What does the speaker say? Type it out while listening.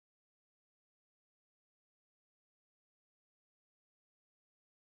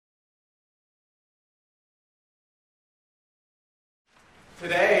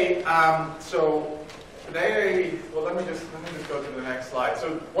Today, well, let me just go to the next slide. So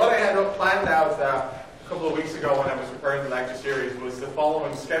what I had planned out a couple of weeks ago when I was preparing the lecture series was the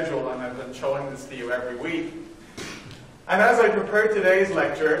following schedule, and I've been showing this to you every week. And as I prepared today's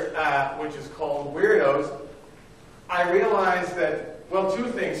lecture, which is called Weirdos, I realized that, well, two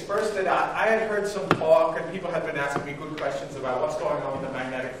things. First, that I had heard some talk, and people had been asking me good questions about what's going on with the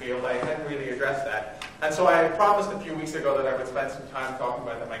magnetic field. I hadn't really addressed that. And so I had promised a few weeks ago that I would spend some time talking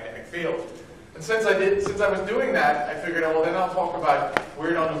about the magnetic field. And since I was doing that, I figured, well, then I'll talk about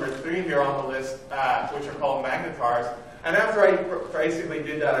weirdo number 3 here on the list, which are called Magnetars. And after I basically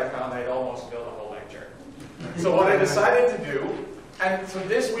did that, I found I'd almost filled the whole lecture. So what I decided to do, and so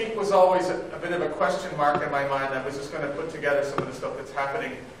this week was always a bit of a question mark in my mind. I was just going to put together some of the stuff that's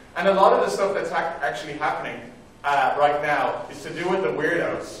happening. And a lot of the stuff that's actually happening right now is to do with the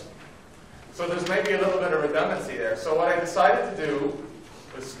weirdos. So there's maybe a little bit of redundancy there. So what I decided to do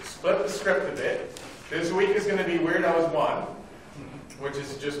was split the script a bit. This week is going to be Weirdos 1, which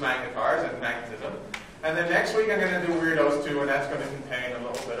is just Magnetars and magnetism. And then next week I'm going to do Weirdos 2, and that's going to contain a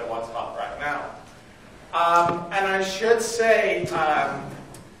little bit of what's hot right now. And I should say,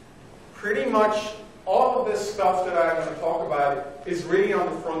 pretty much all of this stuff that I'm going to talk about is really on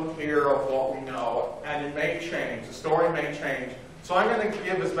the frontier of what we know, and it may change. The story may change. So I'm going to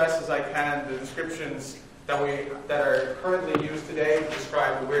give as best as I can the descriptions that are currently used today to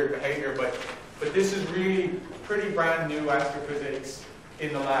describe the weird behavior, but this is really pretty brand new astrophysics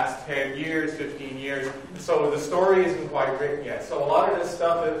in the last 10 years, 15 years. So the story isn't quite written yet. So a lot of this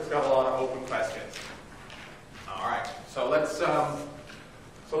stuff has got a lot of open questions. All right, so let's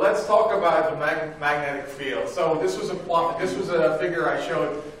talk about the magnetic field. So this was a figure I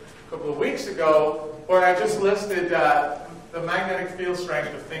showed a couple of weeks ago, where I just listed the magnetic field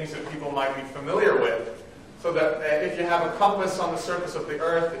strength of things that people might be familiar with. So that if you have a compass on the surface of the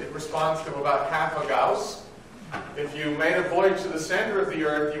Earth, it responds to about half a Gauss. If you made a voyage to the center of the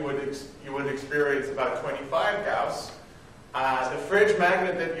Earth, you would experience about 25 Gauss. The fridge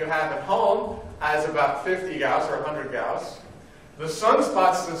magnet that you have at home has about 50 Gauss or 100 Gauss. The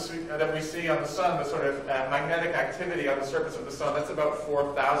sunspots that we see on the sun, the sort of magnetic activity on the surface of the sun, that's about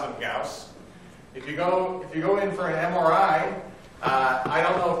 4,000 Gauss. If you go in for an MRI, I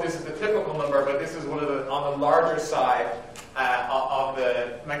don't know if this is the typical number, but this is one of on the larger side of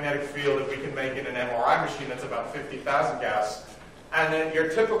the magnetic field that we can make in an MRI machine. That's about 50,000 Gauss. And then your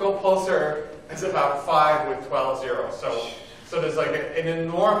typical pulsar is about 5 with 12 zeros. So there's like an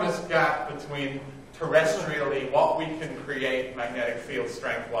enormous gap between terrestrially what we can create magnetic field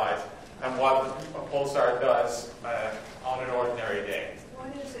strength-wise and what a pulsar does on an ordinary day.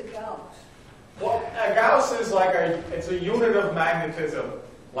 What is a Gauss? Well, a Gauss is it's a unit of magnetism,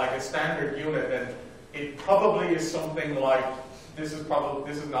 like a standard unit, and it probably is something like, this is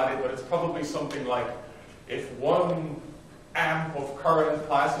not it, but it's probably something like if 1 amp of current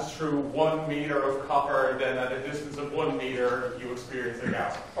passes through 1 meter of copper, then at a distance of 1 meter you experience a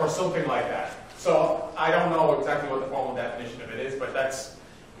Gauss, or something like that. So I don't know exactly what the formal definition of it is, but that's,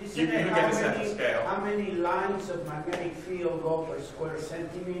 you can get a sense of scale. How many lines of magnetic field go per square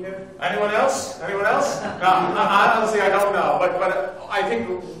centimeter? Anyone else? Anyone else? No, honestly, I don't know. But I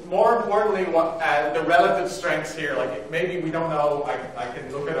think more importantly, what the relative strengths here, like maybe we don't know, I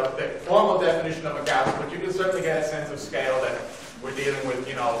can look it up, the formal definition of a Gauss, but you can certainly get a sense of scale that we're dealing with,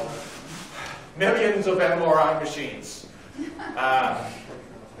 millions of MRI machines.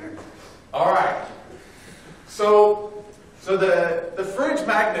 All right. So the fridge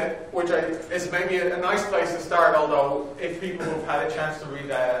magnet, which is maybe a nice place to start, although if people who've had a chance to read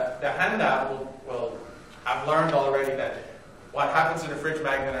the handout will have learned already that what happens in a fridge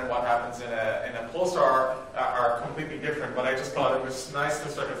magnet and what happens in a pulsar are completely different, but I just thought it was nice to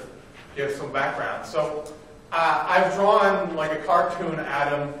sort of give some background. So I've drawn like a cartoon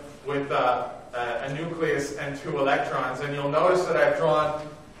atom with a nucleus and 2 electrons, and you'll notice that I've drawn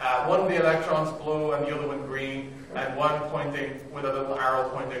one of the electrons blue and the other one green, and one pointing with a little arrow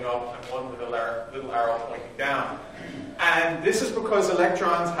pointing up and one with a little arrow pointing down. And this is because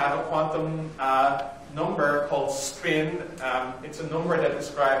electrons have a quantum number called spin. It's a number that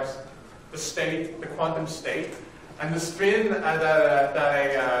describes the state, the quantum state. And the spin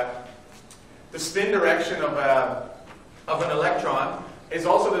the spin direction of an electron is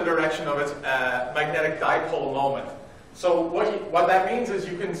also the direction of its magnetic dipole moment. So what that means is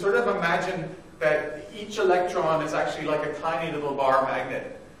you can sort of imagine that each electron is actually like a tiny little bar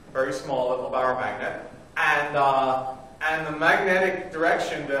magnet, very small little bar magnet, and the magnetic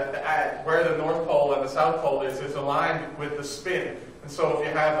direction where the North Pole and the South Pole is aligned with the spin. And so if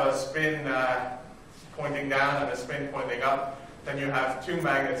you have a spin pointing down and a spin pointing up, then you have two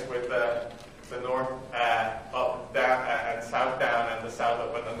magnets with the north up, down, and south down, and the south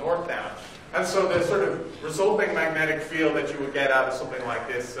up and the north down. And so the sort of resulting magnetic field that you would get out of something like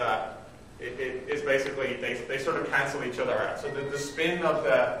this it is basically, they sort of cancel each other out. So the spin of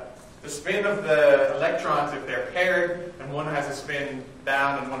the electrons, if they're paired, and one has a spin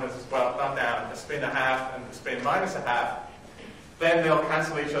down and one has, well, not down, a spin a half and a spin minus a half, then they'll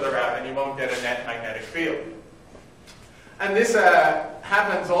cancel each other out and you won't get a net magnetic field. And this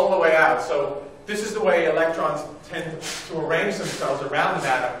happens all the way out. So this is the way electrons tend to arrange themselves around an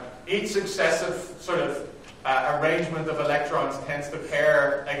atom. Each successive sort of arrangement of electrons tends to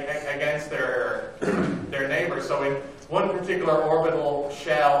pair against their neighbors. So in one particular orbital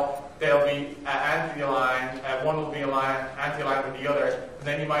shell, they'll be anti-aligned, one will be anti-aligned with the other, and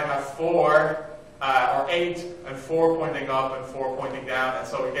then you might have 4 or 8, and 4 pointing up and 4 pointing down, and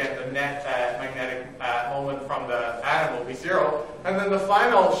so again the net magnetic moment from the atom will be 0. And then the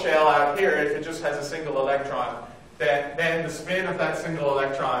final shell out here, if it just has a single electron, then the spin of that single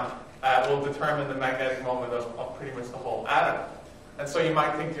electron will determine the magnetic moment of pretty much the whole atom. And so you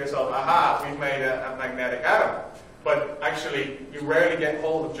might think to yourself, aha, we've made a magnetic atom. But actually, you rarely get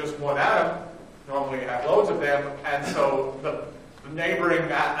hold of just one atom. Normally you have loads of them, and so the neighboring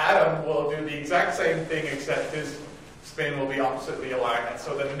atom will do the exact same thing, except his spin will be oppositely aligned. And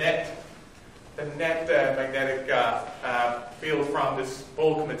so the net magnetic field from this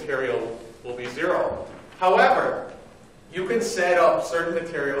bulk material will be 0. However, you can set up certain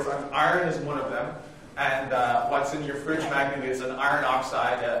materials, and iron is one of them, and what's in your fridge magnet is an iron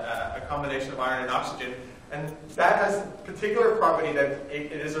oxide, a combination of iron and oxygen, and that has a particular property that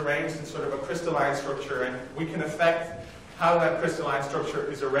it is arranged in sort of a crystalline structure, and we can affect how that crystalline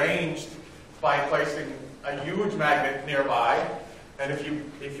structure is arranged by placing a huge magnet nearby. And if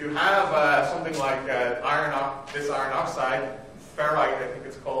you have something like this iron oxide, ferrite I think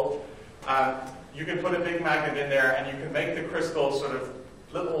it's called, you can put a big magnet in there and you can make the crystal sort of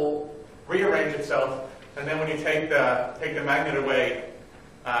rearrange itself, and then when you take the magnet away,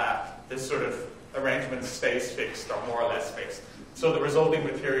 this sort of arrangement stays fixed, or more or less fixed. So the resulting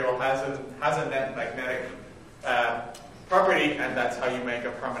material has a net magnetic property, and that's how you make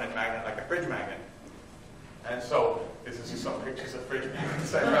a permanent magnet like a fridge magnet. And so this is just some pictures of fridge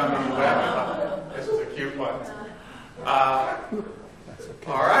magnets I found on the web. This is a cute one.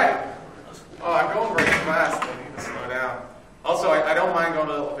 All right. Oh, I'm going very fast. I need to slow down. Also, I don't mind going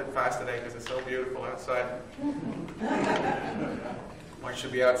a little bit fast today because it's so beautiful outside. One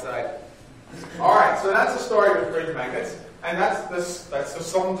should be outside. All right, so that's the story with fridge magnets, and that's the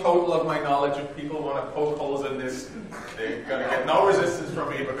sum total of my knowledge. If people want to poke holes in this, they're going to get no resistance from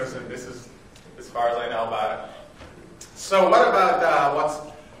me because this is as far as I know about it. So what about what's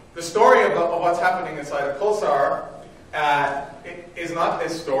the story of what's happening inside a pulsar? It is not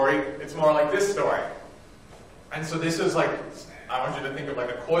this story. It's more like this story. And so this is like, I want you to think of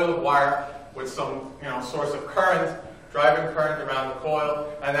like a coil of wire with some source of current, driving current around the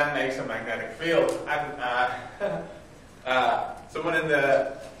coil, and that makes a magnetic field. And someone in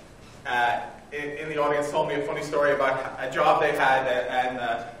the audience told me a funny story about a job they had, and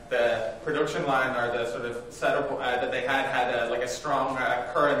the production line, or the sort of setup that they had like a strong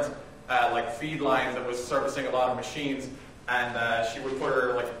current like feed line that was servicing a lot of machines, and she would put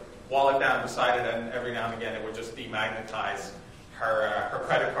her wallet down beside it, and every now and again it would just demagnetize her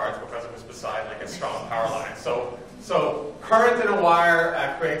credit cards because it was beside like a strong power line. So current in a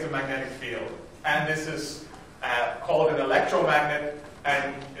wire creates a magnetic field, and this is called an electromagnet.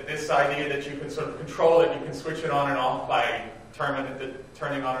 And this idea that you can sort of control it, you can switch it on and off by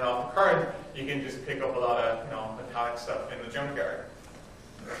turning on and off the current. You can just pick up a lot of metallic stuff in the junkyard.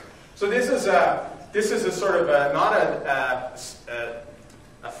 So this is a sort of not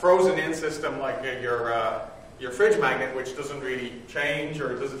a frozen-in system like your fridge magnet, which doesn't really change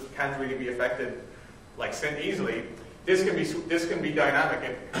or can't really be affected easily. This can be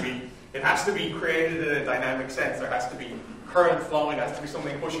dynamic. It has to be created in a dynamic sense. There has to be current flowing. There has to be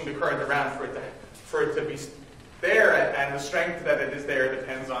something pushing the current around for it to be there. And the strength that it is there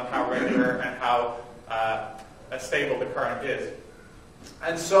depends on how regular and how stable the current is.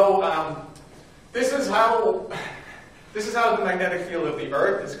 And so this is how the magnetic field of the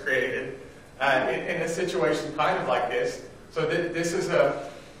Earth is created in a situation kind of like this. So this is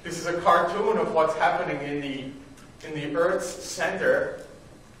a cartoon of what's happening in the Earth's center,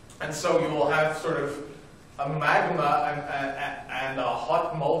 and so you will have sort of a magma and a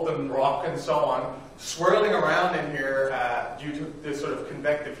hot molten rock and so on swirling around in here due to this sort of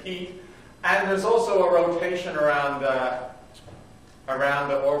convective heat, and there's also a rotation around the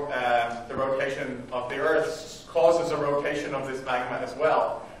rotation of the Earth's causes a rotation of this magma as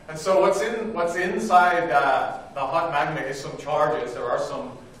well. And so what's inside the hot magma is some charges. There are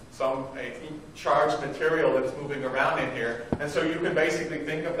some charged material that's moving around in here, and so you can basically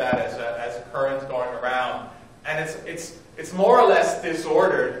think of that as a current going around. And it's more or less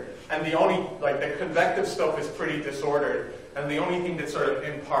disordered, and the only, like, the convective stuff is pretty disordered, and the only thing that sort of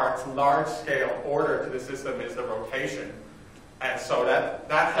imparts large-scale order to the system is the rotation. And so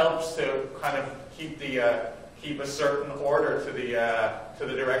that helps to kind of keep a certain order to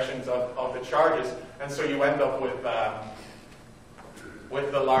the directions of the charges, and so you end up with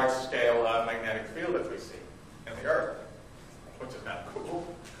the large-scale magnetic field that we see in the Earth, which is kind of cool.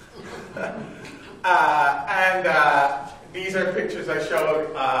 These are pictures I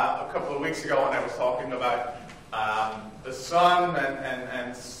showed a couple of weeks ago when I was talking about the sun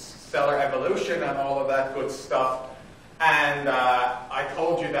and stellar evolution and all of that good stuff. And I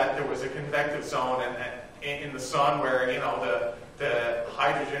told you that there was a convective zone in the sun where, you know, the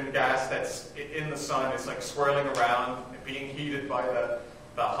hydrogen gas that's in the sun is like swirling around, being heated by the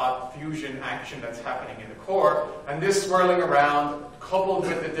hot fusion action that's happening in the core. And this swirling around, coupled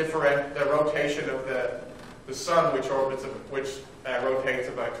with the rotation of the sun, which rotates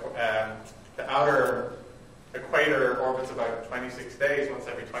about the outer equator orbits about 26 days, once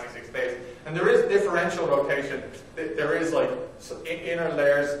every 26 days. And there is differential rotation. There is, like, inner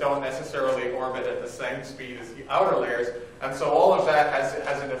layers don't necessarily orbit at the same speed as the outer layers. And so all of that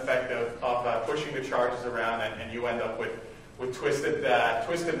has an effect of pushing the charges around, and you end up with twisted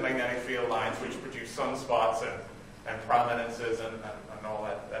magnetic field lines, which produce sunspots and prominences and all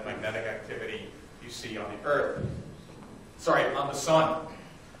that magnetic activity you see on the Earth. Sorry, on the sun.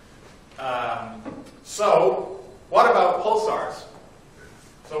 So, what about pulsars?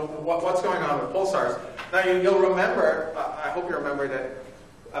 So, what's going on with pulsars? Now, you'll remember, I hope you remember that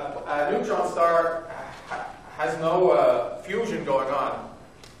a neutron star has no fusion going on.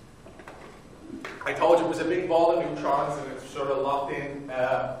 I told you it was a big ball of neutrons, and it's sort of locked in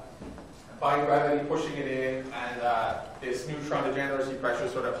by gravity, pushing it in, and this neutron degeneracy pressure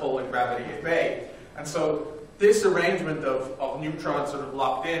sort of holding gravity at bay. And so, this arrangement of neutrons sort of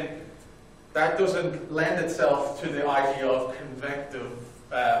locked in, that doesn't lend itself to the idea of convective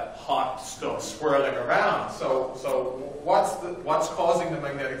hot stuff swirling around. So what's causing the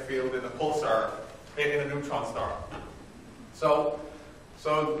magnetic field in a pulsar, in a neutron star? So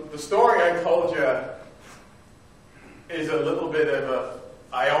the story I told you is a little bit of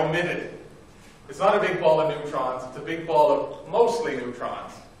I omitted. It's not a big ball of neutrons, it's a big ball of mostly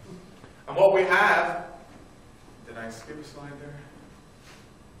neutrons. And what we have, did I skip a slide there?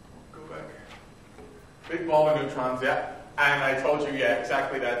 Go back. Big ball of neutrons, yeah. And I told you, yeah,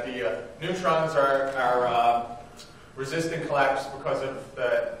 exactly that. The neutrons are resisting collapse because of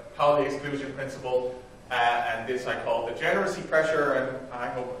the Pauli exclusion principle. And this I call degeneracy pressure, and I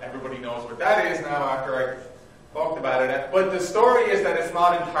hope everybody knows what that is now after I talked about it. But the story is that it's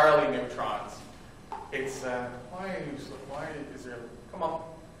not entirely neutrons. It's, why is there, come on.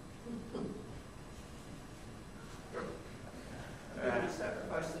 We didn't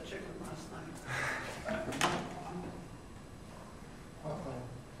sacrifice the chicken last night.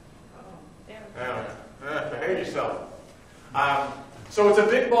 Behave yourself. So it's a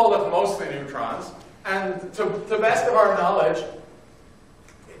big ball of mostly neutrons, and to the best of our knowledge,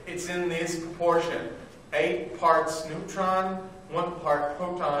 it's in this proportion: 8 parts neutron, 1 part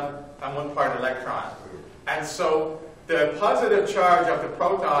proton, and 1 part electron. And so the positive charge of the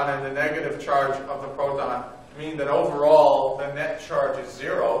proton and the negative charge of the proton mean that overall the net charge is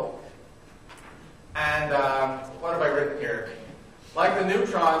 0. And what have I written here? Like the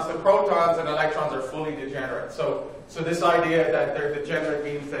neutrons, the protons and electrons are fully degenerate. So this idea that they're degenerate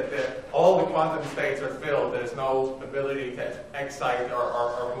means that all the quantum states are filled. There's no ability to excite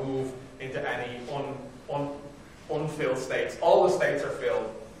or move into any unfilled states. All the states are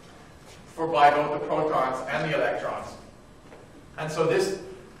filled by both the protons and the electrons. And so this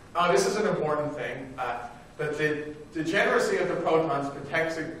is an important thing. That the degeneracy of the protons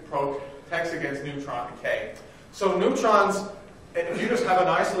protects against neutron decay. So neutrons, if you just have an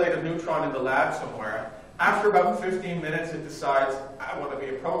isolated neutron in the lab somewhere, after about 15 minutes it decides, I want to be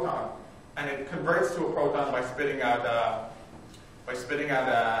a proton. And it converts to a proton by spitting out a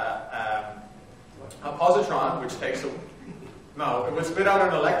positron, which takes it would spit out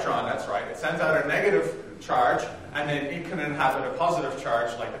an electron, that's right. It sends out a negative charge, and then it can inhabit a positive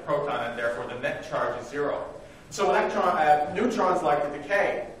charge like the proton, and therefore the net charge is 0. So neutrons like to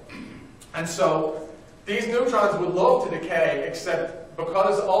decay. And so these neutrons would love to decay, except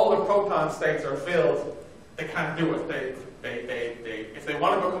because all the proton states are filled, they can't do it. if they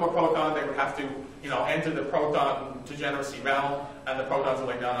want to become a proton, they would have to, enter the proton degeneracy realm, and the protons are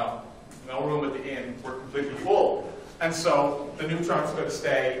like, no room at the end, we're completely full. And so the neutrons are going to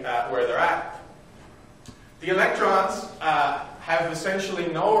stay where they're at. The electrons have essentially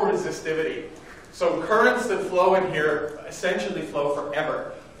no resistivity. So currents that flow in here essentially flow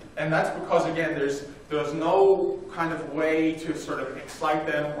forever. And that's because, again, there's no kind of way to sort of excite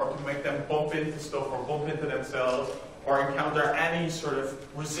them or to make them bump into stuff or bump into themselves or encounter any sort of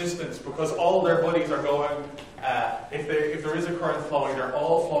resistance, because all their buddies are going, if there is a current flowing, they're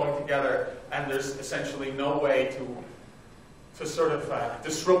all flowing together, and there's essentially no way to sort of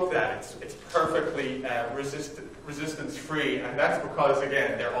disrupt that. It's perfectly resistance-free, and that's because,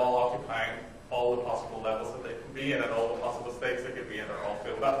 again, they're all occupying all the possible levels that they can be in, and all the possible states they could be in are all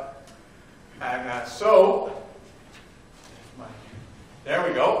filled up. And so, there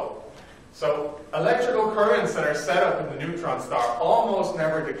we go. So, electrical currents that are set up in the neutron star almost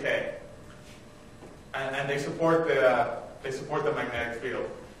never decay, and they support the magnetic field.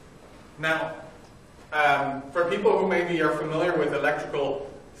 Now, for people who maybe are familiar with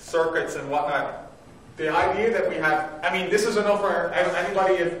electrical circuits and whatnot, the idea that we have, I mean, this is enough for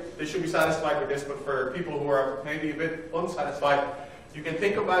anybody if they should be satisfied with this, but for people who are maybe a bit unsatisfied, you can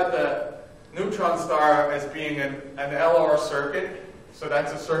think about the neutron star as being an LR circuit. So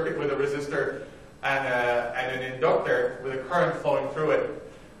that's a circuit with a resistor and an inductor with a current flowing through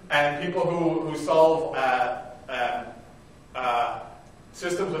it. And people who solve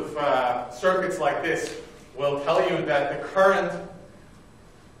systems of circuits like this will tell you that the current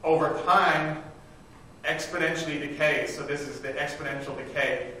over time exponentially decays. So this is the exponential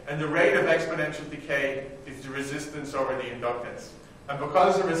decay. And the rate of exponential decay is the resistance over the inductance. And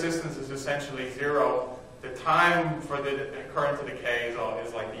because the resistance is essentially zero, the time for the current to decay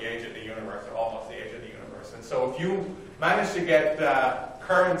is like the age of the universe, or almost the age of the universe. And so if you manage to get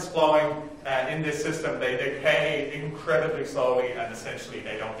currents flowing in this system, they decay incredibly slowly, and essentially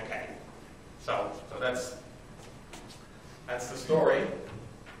they don't decay. So that's the story.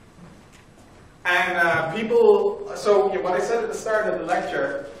 And so what I said at the start of the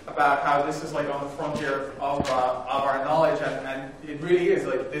lecture about how this is like on the frontier of our knowledge, and it really is,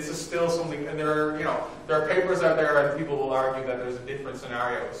 like, this is still something, and there are papers out there and people will argue that there's different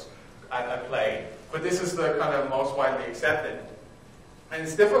scenarios at play, but this is the kind of most widely accepted. And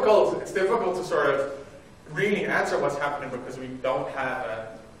it's difficult to sort of really answer what's happening because we don't have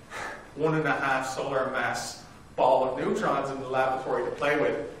a 1.5 solar mass ball of neutrons in the laboratory to play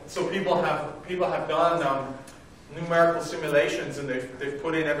with. So people have done numerical simulations, and they've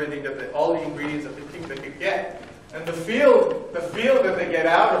put in everything all the ingredients that they think they could get. And the field that they get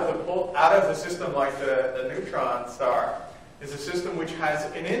out of the system, like the neutron star, is a system which has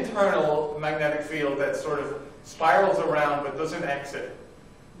an internal magnetic field that sort of spirals around but doesn't exit.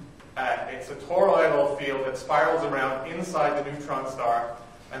 It's a toroidal field that spirals around inside the neutron star,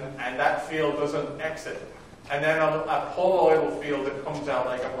 and that field doesn't exit. And then a poloidal field that comes out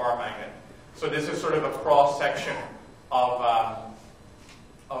like a bar magnet. So this is sort of a cross-section of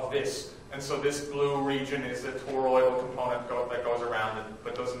this. And so this blue region is a toroidal component that goes around it,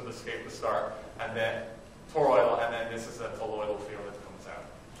 but doesn't escape the star. And then toroidal, and then this is a poloidal field that comes out.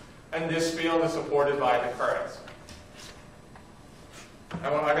 And this field is supported by the currents.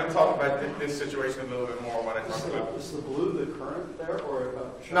 I'm going to talk about this situation a little bit more when I talk about. Is the blue the current there, or?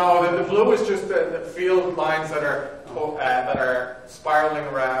 No, the blue is just the field lines that are spiraling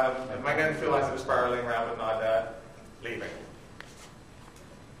around. The magnetic field lines that are spiraling around but not leaving.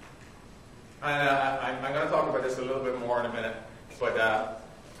 And I'm going to talk about this a little bit more in a minute, but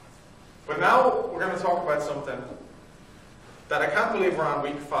now we're going to talk about something that I can't believe we're on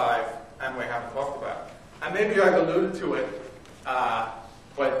week 5 and we haven't talked about. And maybe I've alluded to it.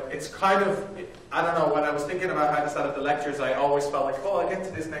 But it's kind of, I don't know, when I was thinking about how to set up the lectures, I always felt like, oh, I'll get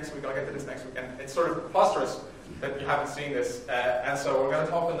to this next week, and it's sort of preposterous that you haven't seen this. And so we're going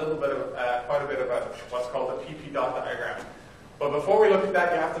to talk quite a bit about what's called the PP dot diagram. But before we look at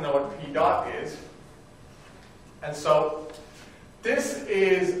that, you have to know what P dot is. And so this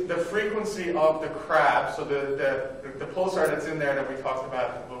is the frequency of the crab, so the pulsar that's in there that we talked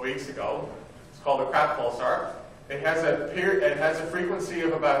about a couple of weeks ago. It's called the crab pulsar. It has a frequency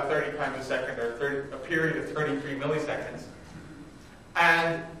of about 30 times a second, or a period of 33 milliseconds.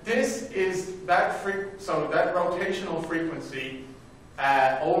 And this is that rotational frequency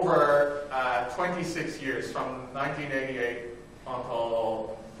over 26 years, from 1988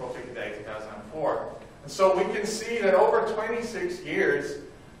 until roughly today, 2004. And so we can see that over 26 years,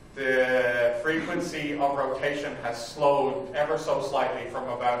 the frequency of rotation has slowed ever so slightly from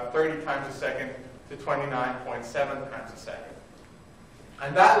about 30 times a second to 29.7 times a second.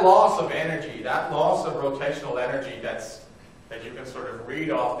 And that loss of energy, that loss of rotational energy that you can sort of read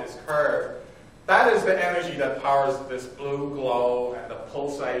off this curve, that is the energy that powers this blue glow and the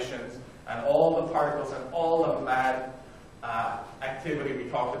pulsations and all the particles and all the mad activity we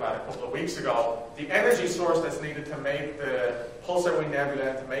talked about a couple of weeks ago. The energy source that's needed to make the pulsar wing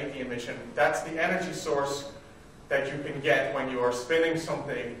nebula, to make the emission, that's the energy source that you can get when you are spinning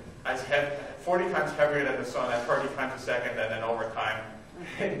something as 40 times heavier than the sun at 30 times a second, and then over time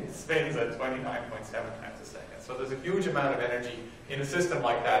it spins at 29.7 times a second. So there's a huge amount of energy in a system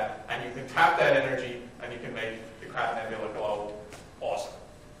like that, and you can tap that energy and you can make the Crab Nebula glow awesome.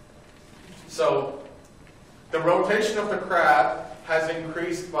 So the rotation of the crab has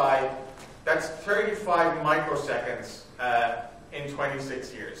increased by, that's 35 microseconds in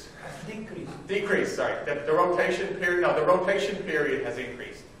 26 years. Decreased. Decreased, sorry. The rotation period, no, the rotation period has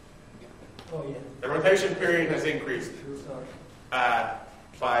increased. Oh, yeah. The rotation period has increased Sorry.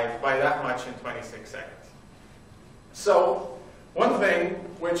 by that much in 26 seconds. So one thing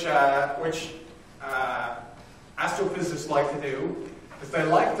which astrophysicists like to do is they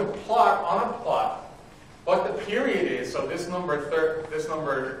like to plot on a plot what the period is. So this number,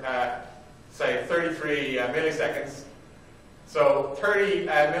 say 33 milliseconds. So 30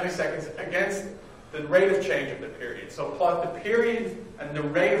 milliseconds against the rate of change of the period. So plot the period and the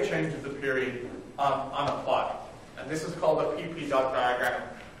rate of change of the period on a plot. And this is called a PP dot diagram.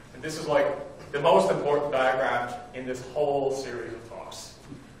 And this is like the most important diagram in this whole series of talks.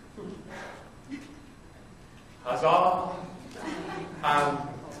 Huzzah!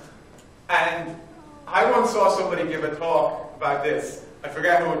 And I once saw somebody give a talk about this. I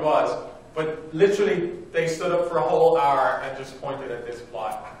forget who it was, but literally they stood up for a whole hour and just pointed at this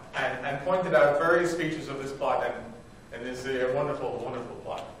plot and pointed out various features of this plot, and this is a wonderful, wonderful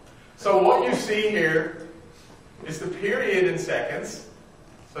plot. So what you see here is the period in seconds.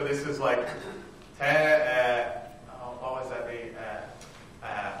 So this is like 10, what was that be?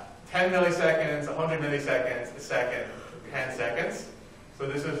 10 milliseconds, 100 milliseconds, a second, 10 seconds. So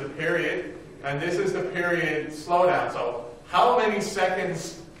this is the period, and this is the period slowdown. So how many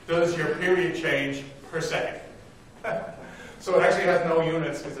seconds does your period change per second? So it actually has no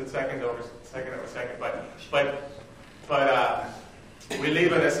units because it's second over second, but we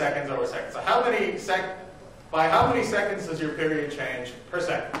leave it as seconds over seconds. So by how many seconds does your period change per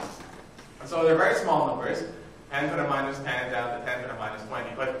second? And so they're very small numbers, 10 to the minus 10 down to 10 to the minus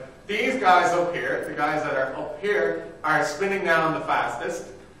 20. But these guys up here, the guys that are up here, are spinning down the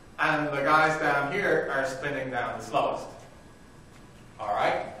fastest, and the guys down here are spinning down the slowest. All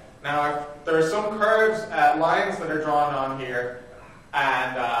right? Now, there are some curves, lines that are drawn on here,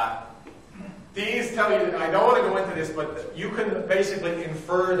 and these tell you, I don't want to go into this, but you can basically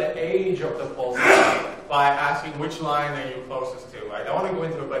infer the age of the pulsar by asking which line are you closest to. I don't want to go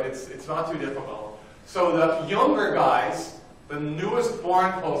into it, but it's not too difficult. So the younger guys, the newest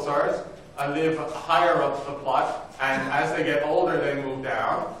born pulsars, live higher up the plot, and as they get older, they move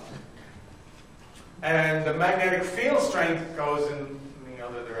down. And the magnetic field strength goes in the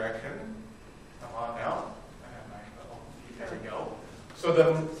other direction. Come on now. There we go. So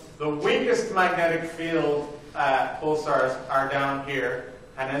the weakest magnetic field pulsars are down here,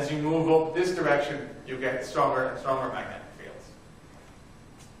 and as you move up this direction, you get stronger and stronger magnetic fields.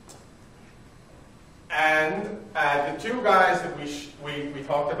 And the two guys that we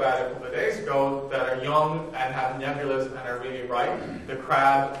talked about a couple of days ago that are young and have nebulas and are really bright, the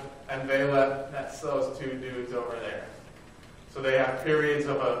Crab and Vela, that's those two dudes over there. So they have periods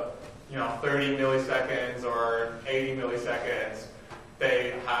of 30 milliseconds or 80 milliseconds.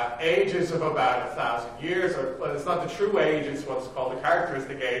 They have ages of about 1,000 years, well, it's not the true age, it's what's called the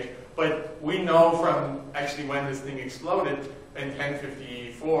characteristic age, but we know from actually when this thing exploded in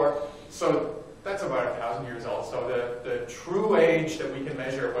 1054, so that's about 1,000 years old. So the true age that we can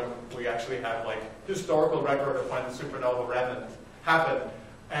measure when we actually have like historical record of when the supernova remnant happened,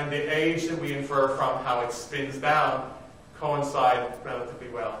 and the age that we infer from how it spins down coincide relatively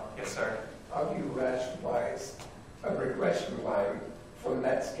well. Yes, sir? How do you rationalize a regression line from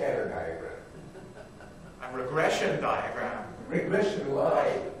that scatter diagram? A regression diagram. Regression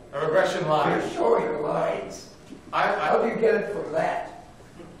line. A regression line. You're showing lines. How do you get it from that?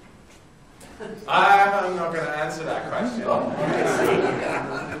 I'm not going to answer that question.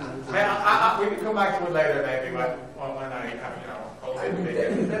 We can come back to it later, maybe, when I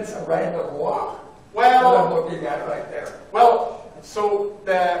have, That's a random walk. Well, what I'm looking at right there. Well, so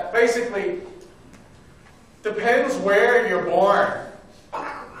basically depends where you're born.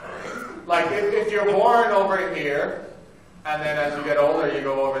 Like if you're born over here, and then as you get older you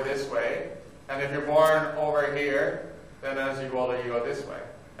go over this way, And if you're born over here, then as you go older, you go this way.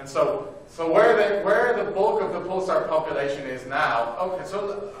 And so where the bulk of the pulsar population is now, okay,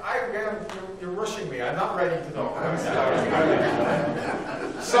 so you're rushing me. I'm not ready to talk.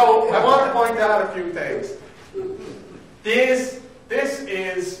 So I want to point out a few things. This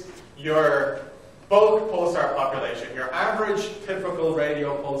is your bulk pulsar population, your average typical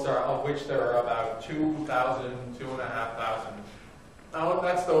radio pulsar, of which there are about 2,000, 2,500. Now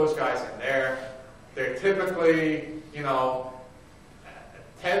that's those guys in there. They're typically,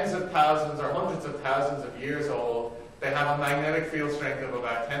 tens of thousands or hundreds of thousands of years old. They have a magnetic field strength of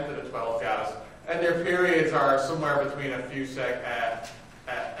about 10 to the 12 Gauss, and their periods are somewhere between a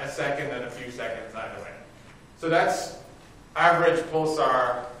second and a few seconds either way. So that's average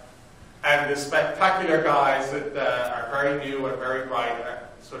pulsar, and the spectacular guys that are very new and very bright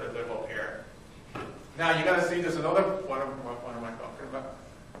sort of live up here. Now you're going to see there's another, what am I talking about?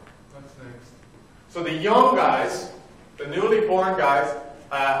 What's next? So the young guys, the newly born guys,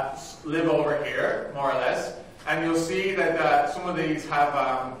 live over here, more or less, and you'll see that some of these have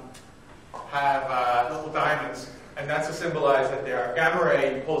little diamonds, and that's to symbolize that they are gamma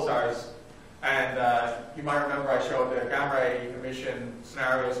ray pulsars. And you might remember I showed the gamma ray emission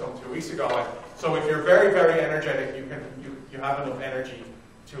scenario some 2 weeks ago. And so if you're very, very energetic, you have enough energy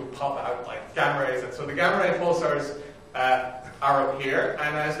to pop out like gamma rays. And so the gamma ray pulsars are up here,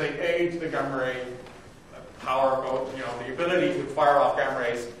 and as they age, the gamma ray power goes, the ability to fire off gamma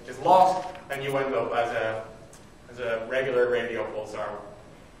rays is lost, and you end up as a regular radio pulsar.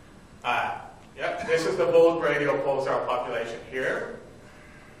 This is the bulk radio pulsar population here.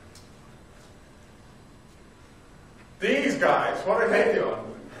 These guys, what are they doing?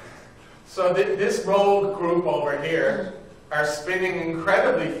 So this rogue group over here are spinning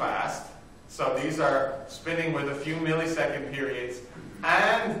incredibly fast. So these are spinning with a few millisecond periods,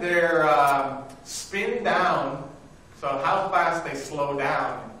 and their spin down, so how fast they slow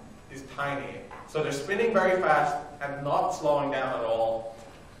down, is tiny. So they're spinning very fast and not slowing down at all.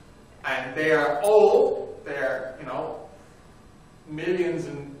 And they are old. They're millions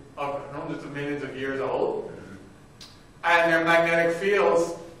and hundreds of millions of years old. And their magnetic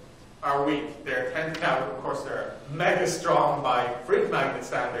fields are weak. They're 10,000. Of course, they're mega strong by fringe magnet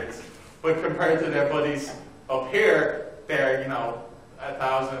standards, but compared to their buddies up here, they're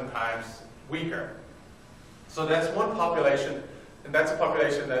 1,000 times weaker. So that's one population, and that's a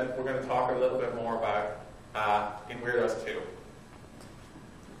population that we're going to talk a little bit more about in Weirdos 2.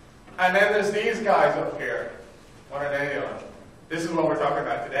 And then there's these guys up here. What are they doing? This is what we're talking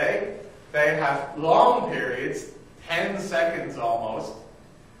about today. They have long periods, 10 seconds almost,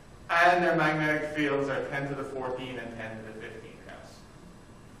 and their magnetic fields are 10 to the 14 and 10 to the 15 Gauss.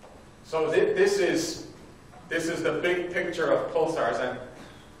 So this is the big picture of pulsars, and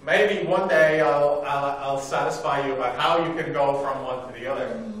maybe one day I'll satisfy you about how you can go from one to the other.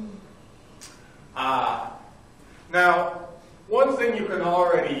 Now, one thing you can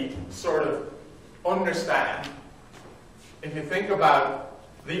already sort of understand, if you think about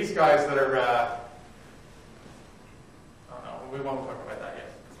these guys that are, we won't talk about that yet.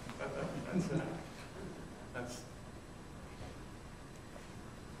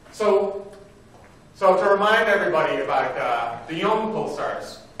 So to remind everybody about the young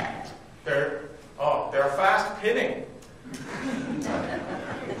pulsars, they're fast pinning.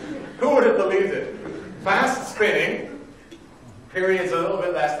 Who would have believed it? Fast spinning, periods a little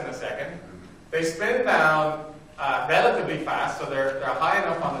bit less than a second. They spin down relatively fast, so they're high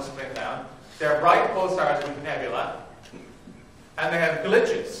enough on the spin down. They're bright pulsars with nebula. And they have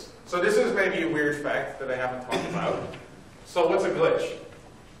glitches. So this is maybe a weird fact that I haven't talked about. So what's a glitch?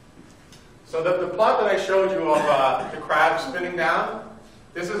 So the plot that I showed you of the crab spinning down,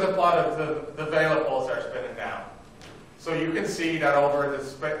 this is a plot of the Vela pulsar spinning down. So you can see that over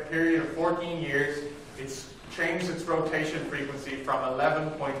this period of 14 years, it's changed its rotation frequency from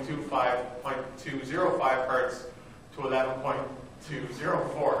 11.25.205 Hertz to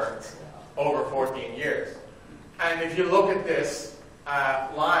 11.204 Hertz over 14 years. And if you look at this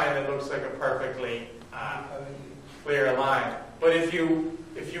line, it looks like a perfectly clear line. But if you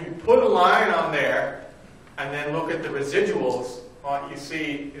put a line on there and then look at the residuals, what you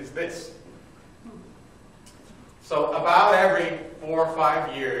see is this. So about every 4 or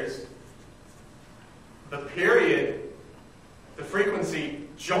 5 years, the frequency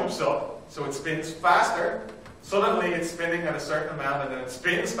jumps up, so it spins faster. Suddenly it's spinning at a certain amount, and then it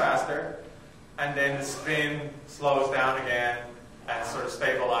spins faster. And then the spin slows down again and sort of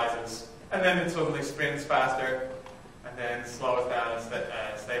stabilizes. And then it suddenly spins faster, and then slows down and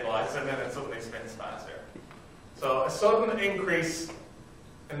stabilizes, and then it suddenly spins faster. So a sudden increase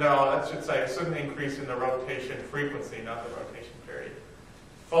no, that should say a sudden increase in the rotation frequency, not the rotation period,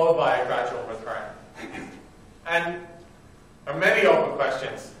 followed by a gradual return. And there are many open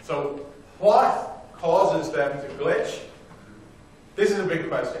questions. So what causes them to glitch? This is a big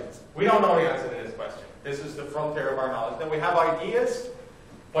question. We don't know the answer to this question. This is the frontier of our knowledge. Then we have ideas,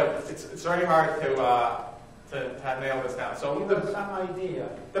 but it's very hard to nail this down. So Some idea.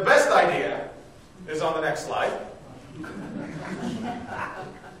 the best idea is on the next slide.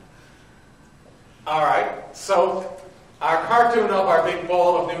 All right, so our cartoon of our big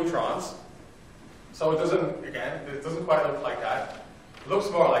ball of neutrons. So it doesn't quite look like that. It looks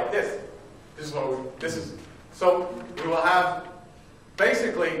more like this. So we will have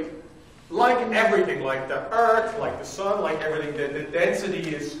basically, like everything, like the Earth, like the Sun, like everything, the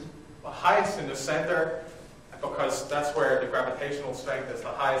density is highest in the center because that's where the gravitational strength is the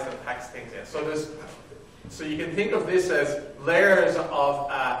highest and packs things in. So you can think of this as layers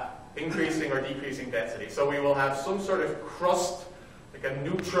of increasing or decreasing density. So we will have some sort of crust, like a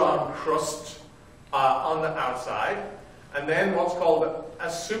neutron crust on the outside, and then what's called a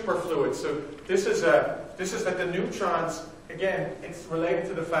superfluid. So this is that the neutrons, again, it's related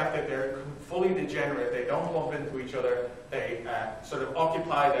to the fact that they're fully degenerate. They don't bump into each other. They sort of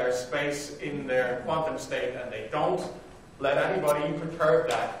occupy their space in their quantum state, and they don't let anybody perturb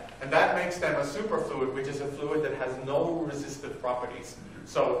that. And that makes them a superfluid, which is a fluid that has no resistive properties.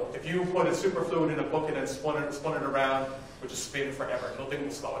 So if you put a superfluid in a bucket and spun it around, it would just spin forever. Nothing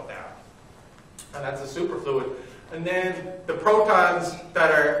will slow it down. And that's a superfluid. And then the protons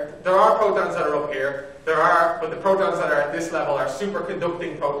there are protons that are up here. But the protons that are at this level are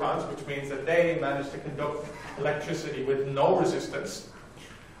superconducting protons, which means that they manage to conduct electricity with no resistance.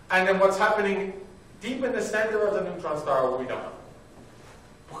 And then what's happening deep in the center of the neutron star, we don't know.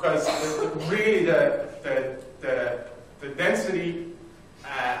 Because really the density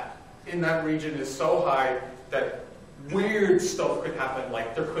in that region is so high that weird stuff could happen.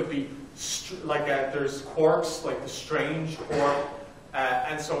 Like there could be, there's quarks, like the strange quark,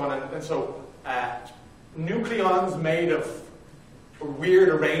 and so on. And so nucleons made of weird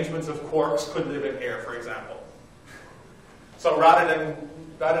arrangements of quarks could live in here, for example. So rather than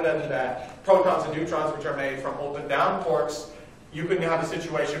protons and neutrons, which are made from up and down quarks, you can have a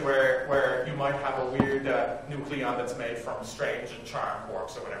situation where you might have a weird nucleon that's made from strange and charm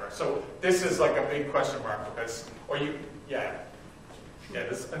quarks or whatever. So this is like a big question mark because,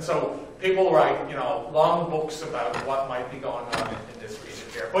 and so people write, long books about what might be going on in this region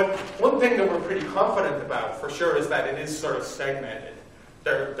here. But one thing that we're pretty confident about for sure is that it is sort of segmented.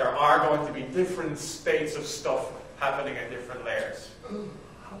 There are going to be different states of stuff happening at different layers.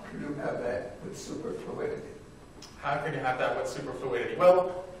 How can you have that with superfluidity? How can you have that with superfluidity?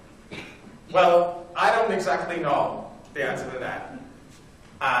 Well, I don't exactly know the answer to that.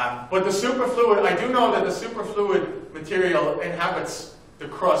 But the superfluid, I do know that the superfluid material inhabits the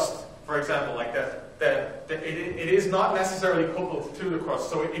crust, for example, like it is not necessarily coupled to the crust,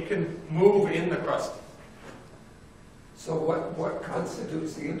 so it can move in the crust. So what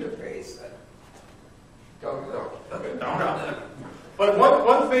constitutes the interface then? Don't know. Don't know. But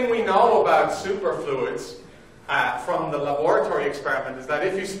one thing we know about superfluids from the laboratory experiment is that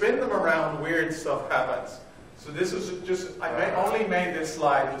if you spin them around, weird stuff happens. So this is just, only made this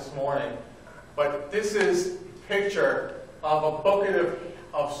slide this morning, but this is a picture of a bucket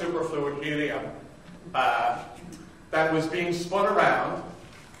of superfluid helium that was being spun around,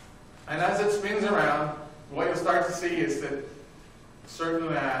 and as it spins around, what you'll start to see is that certain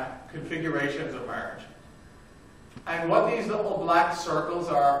configurations emerge. And what these little black circles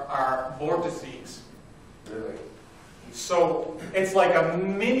are vortices. Really? So it's like a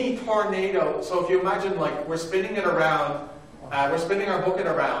mini tornado. So if you imagine, like, we're spinning it around, we're spinning our bucket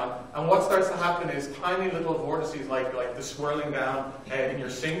around, and what starts to happen is tiny little vortices, like the swirling down in your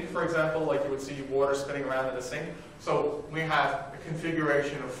sink, for example, like you would see water spinning around in a sink. So we have a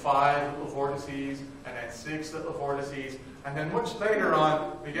configuration of 5 little vortices, and then 6 little vortices, and then much later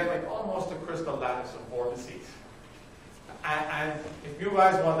on, we get like almost a crystal lattice of vortices. And if you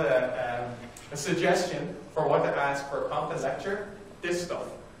guys want a suggestion for what to ask for a Compton lecture, this stuff.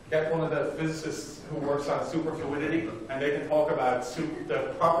 Get one of the physicists who works on superfluidity, and they can talk about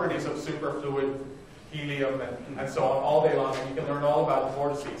the properties of superfluid helium and so on all day long, and you can learn all about the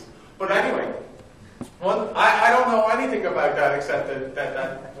vortices. But anyway, I don't know anything about that except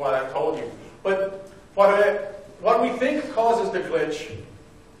that what I told you. But what we think causes the glitch,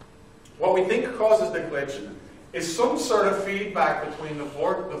 is some sort of feedback between the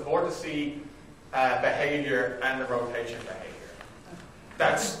vortice behavior and the rotation behavior.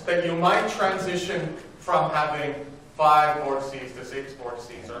 That you might transition from having 5 vortices to 6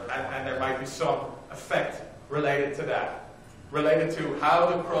 vortices, and there might be some effect related to that, related to how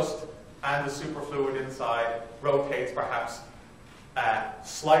the crust and the superfluid inside rotates perhaps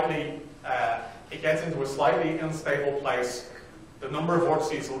slightly, it gets into a slightly unstable place. The number of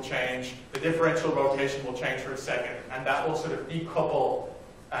vortices will change, the differential rotation will change for a second, and that will sort of decouple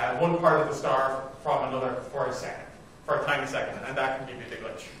one part of the star from another for a second, for a tiny second, and that can give you the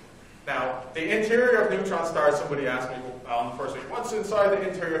glitch. Now, the interior of neutron stars, somebody asked me on the first week, what's inside the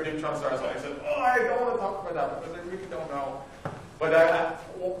interior of neutron stars? And I said, oh, I don't want to talk about that because I really don't know. But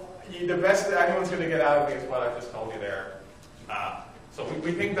the best anyone's going to get out of me is what I just told you there. So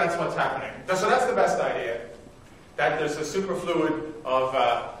we think that's what's happening. So that's the best idea. That there's a superfluid of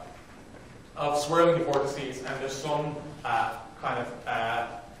swirling vortices, and there's some kind of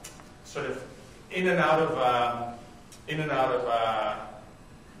sort of in and out of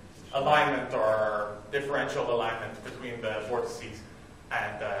alignment or differential alignment between the vortices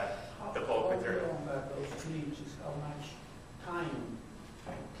and the bulk material. Those glitches, how much time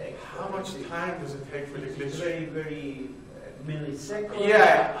it takes? How much time does it take for the glitch? Very, very milliseconds.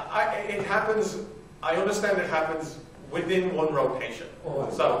 Yeah, it happens. I understand it happens within one rotation. Oh,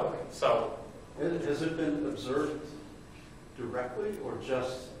 so has it been observed directly, or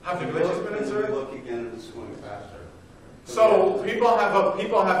just have the glitches been observed? Look again, and it's going faster. So people have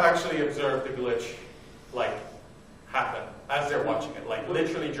actually observed the glitch like happen as they're watching it, like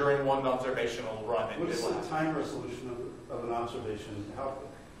literally during one observational run. What is the time resolution of an observation?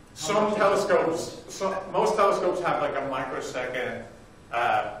 Most telescopes have like a microsecond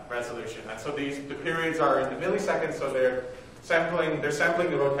resolution, and so the periods are in the milliseconds. So they're sampling the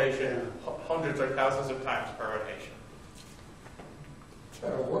rotation hundreds or thousands of times per rotation.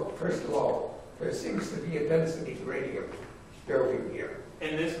 First of all, there seems to be a density gradient building here.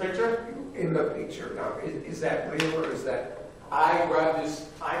 In this picture? In the picture now, is that real or is that? I grabbed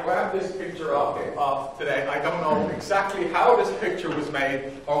this picture off today. I don't know exactly how this picture was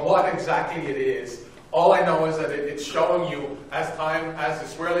made or what exactly it is. All I know is that it's showing you as the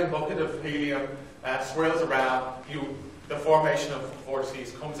swirling bucket of helium swirls around, the formation of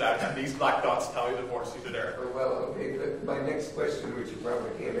vortices comes out, and these black dots tell you the vortices are there. Well, okay, but my next question, which you probably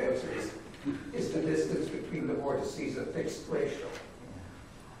can't answer, is the distance between the vortices a fixed ratio?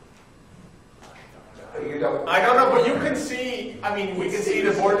 You don't. I don't know, but you can see, we can see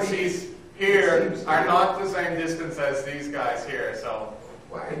the vortices here are not the same distance as these guys here, so.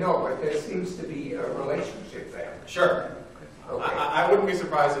 Well, I know, but there seems to be a relationship there. Sure. Okay. I wouldn't be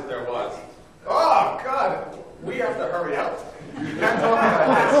surprised if there was. Oh, God, we have to hurry up. You can't talk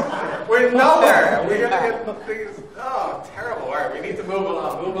about this. We're nowhere. We're going to get things, terrible. All right, we need to move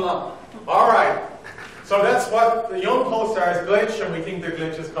along. All right. So that's what the young pulsars glitch, and we think they're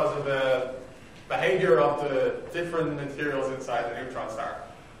glitches because of the behavior of the different materials inside the neutron star.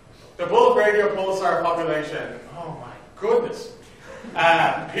 The bulk radio pulsar population, oh my goodness.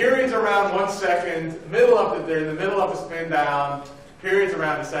 Periods around 1 second, they're in the middle of the spin down, periods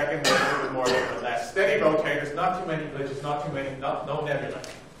around a second, a little bit more, a little bit less. Steady rotators, not too many glitches, no nebula.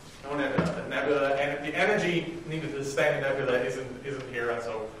 No nebula. The nebula, and the energy needed to sustain a nebula isn't here, and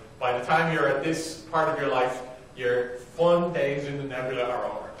so by the time you're at this part of your life, your fun days in the nebula are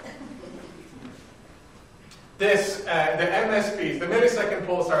over. The MSPs, the millisecond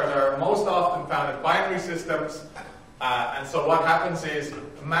pulsars, are most often found in binary systems, and so what happens is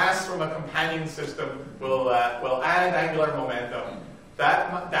mass from a companion system will add angular momentum.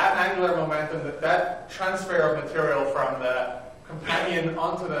 That angular momentum, that transfer of material from the companion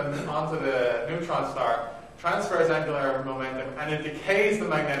onto the neutron star, transfers angular momentum, and it decays the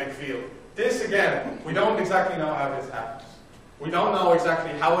magnetic field. This, again, we don't exactly know how this happens. We don't know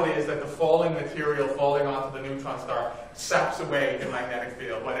exactly how it is that the falling material falling onto the neutron star saps away the magnetic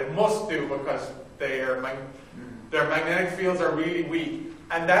field, but it must do because their magnetic fields are really weak,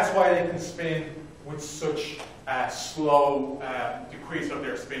 and that's why they can spin with such slow decrease of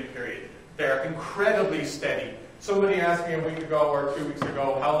their spin period. They're incredibly steady. Somebody asked me a week ago or 2 weeks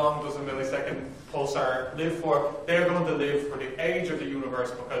ago, how long does a millisecond pulsar live for? They're going to live for the age of the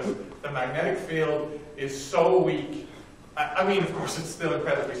universe because the magnetic field is so weak. Of course, it's still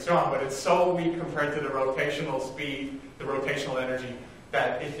incredibly strong, but it's so weak compared to the rotational speed, the rotational energy,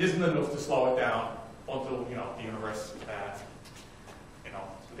 that it isn't enough to slow it down until, the universe,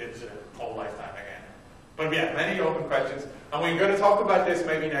 lives a whole lifetime again. But yeah, many open questions. And we're going to talk about this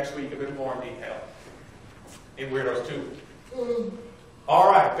maybe next week a bit more in detail in Weirdos 2. All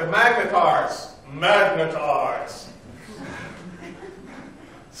right, the Magnetars.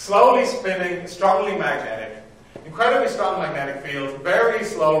 Slowly spinning, strongly magnetic. Incredibly strong magnetic fields, very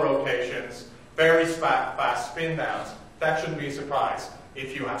slow rotations, very fast spin downs. That shouldn't be a surprise.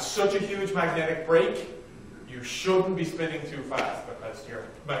 If you have such a huge magnetic brake, you shouldn't be spinning too fast because your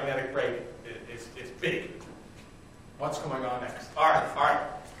magnetic brake is big. What's going on next? All right.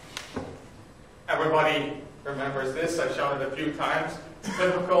 Everybody remembers this. I've shown it a few times.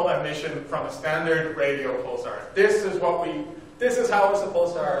 Typical emission from a standard radio pulsar. This is how a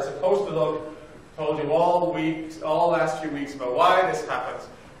pulsar is supposed to look. Told you all last few weeks about why this happens.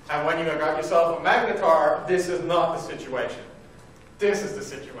 And when you have got yourself a magnetar, this is not the situation. This is the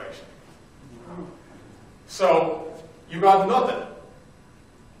situation. So you got nothing.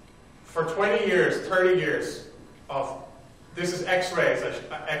 For 20 years, 30 years of, this is X-rays,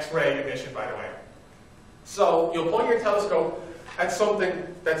 X-ray emission, by the way. So you'll point your telescope at something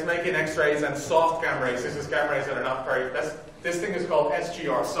that's making X-rays and soft gamma rays. This is gamma rays that are not very, this thing is called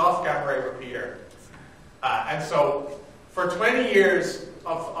SGR, soft gamma ray repeater. And so for 20 years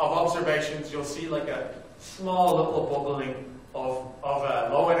of observations, you'll see like a small little bubbling of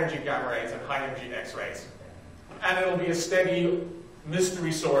low energy gamma rays and high energy X-rays. And it'll be a steady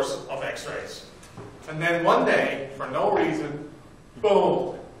mystery source of X-rays. And then one day, for no reason,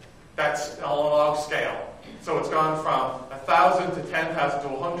 boom, that's on a log scale. So it's gone from 1,000 to 10,000 to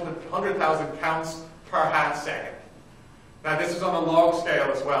 100,000 counts per half second. Now this is on a log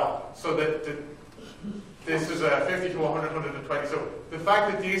scale as well. So this is a 50 to 100, 120. So the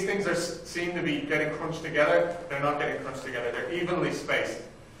fact that these things seem to be getting crunched together, they're not getting crunched together. They're evenly spaced.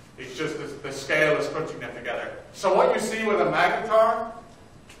 It's just the scale is crunching them together. So what you see with a magnetar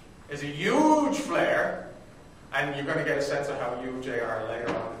is a huge flare, and you're going to get a sense of how huge they are later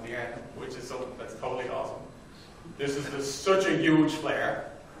on in the end, which is something that's totally awesome. This is such a huge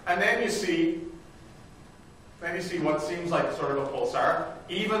flare. And then you see what seems like sort of a pulsar,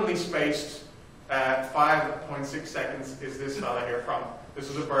 evenly spaced. 5.6 seconds is this fella here from. This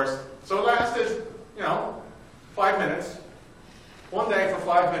is a burst. So it lasted, 5 minutes. One day for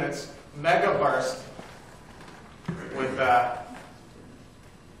 5 minutes, mega burst with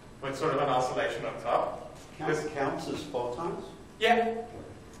sort of an oscillation on top. This counts as photons? Yeah,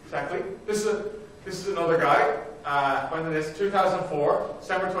 exactly. This is another guy. When it is 2004,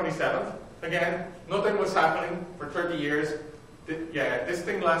 December 27th. Again, nothing was happening for 30 years. This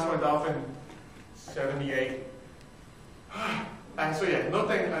thing last went off in 78. And so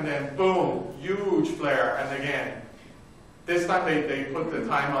nothing, and then boom, huge flare, and again, this time they put the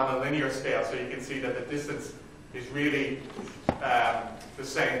time on a linear scale so you can see that the distance is really the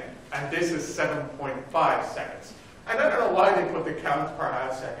same. And this is 7.5 seconds. And I don't know why they put the count per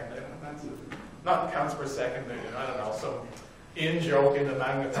half second. That's not counts per second, I don't know, some in-joke in the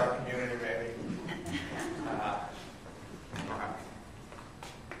magnetar community maybe.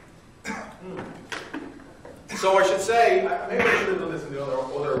 So I should say, maybe I should have done this in the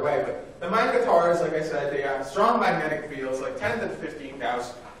other way, but the magnetars, like I said, they have strong magnetic fields, like 10 to 15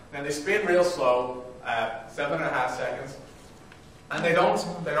 Gauss, and they spin real slow, 7.5 seconds, and they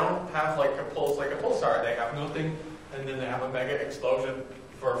don't have like a pulse like a pulsar. They have nothing, and then they have a mega explosion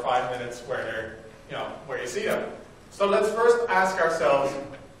for 5 minutes where they're, where you see them. So let's first ask ourselves,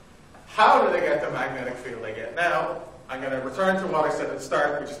 how do they get the magnetic field they get? Now, I'm going to return to what I said at the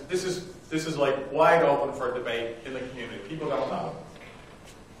start, which is this is like wide open for debate in the community. People don't know.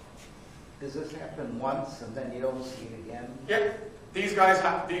 Does this happen once and then you don't see it again? Yeah. These guys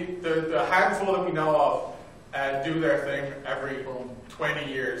have the handful that we know of do their thing every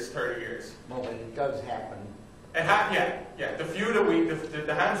 20 years, 30 years. Well, but it does happen. The few that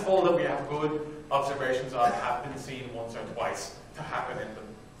the handful that we have good observations of have been seen once or twice to happen in the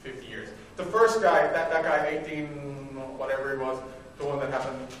 50 years. The first guy, that guy 18, whatever he was, the one that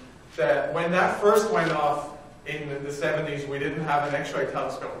happened, when that first went off in the 70s, we didn't have an X-ray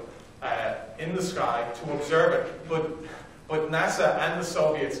telescope in the sky to observe it. But NASA and the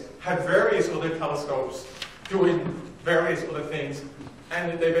Soviets had various other telescopes doing various other things,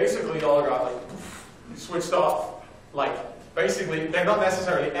 and they basically all got switched off. Basically, they're not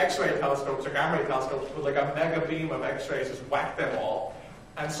necessarily X-ray telescopes or gamma ray telescopes, but like a mega beam of X-rays just whacked them all.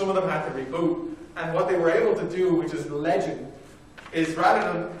 And some of them had to reboot. And what they were able to do, which is the legend, is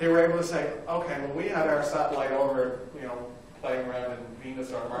rather than they were able to say, okay, well, we had our satellite over, playing around in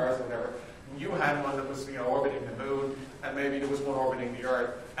Venus or Mars or whatever. And you had one that was, orbiting the moon, and maybe there was one orbiting the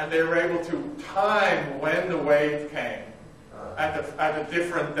Earth. And they were able to time when the wave came at the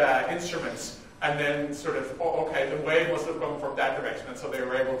different instruments. And then sort of, the wave must have come from that direction. And so they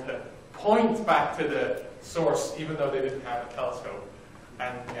were able to point back to the source, even though they didn't have a telescope.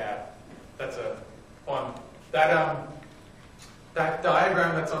 And that's a fun. That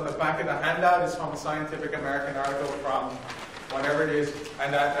diagram that's on the back of the handout is from a Scientific American article from whatever it is.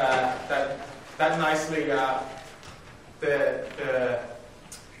 And that that nicely, the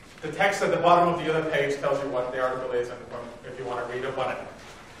text at the bottom of the other page tells you what the article is and if you want to read up on it.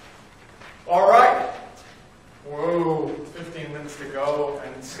 All right. Whoa, 15 minutes to go,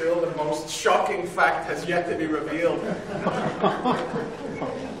 and still the most shocking fact has yet to be revealed.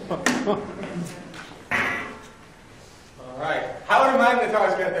 All right. How do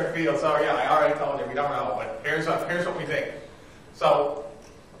magnetars get their fields? Oh yeah, I already told you, we don't know, but here's what we think. So,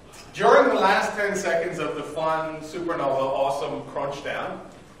 during the last 10 seconds of the fun, supernova, awesome crunch down,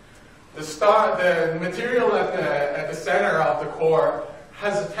 the material at the center of the core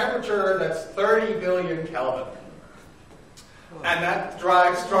has a temperature that's 30 billion Kelvin. And that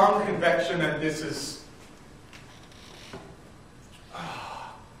drives strong convection, and this is...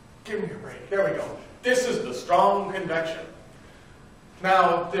 give me a break. There we go. This is the strong convection.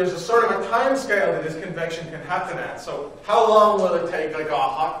 Now, there's a sort of a time scale that this convection can happen at. So how long will it take like a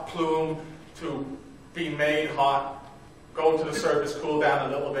hot plume to be made hot, go to the surface, cool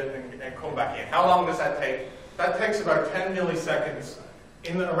down a little bit, and come back in? How long does that take? That takes about 10 milliseconds.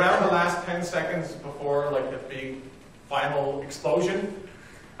 Around the last 10 seconds before like the big final explosion,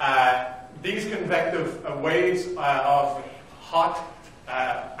 these convective waves of hot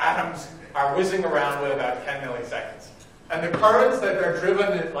atoms are whizzing around with about 10 milliseconds. And the currents that are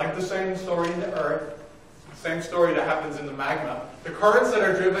driven, like the same story in the Earth, same story that happens in the magma, the currents that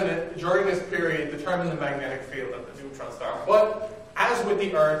are driven during this period determine the magnetic field of the neutron star. But as with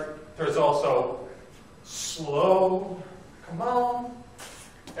the Earth, there's also slow, come on,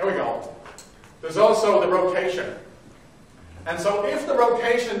 there we go. There's also the rotation. And so if the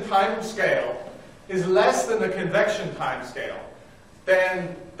rotation time scale is less than the convection time scale,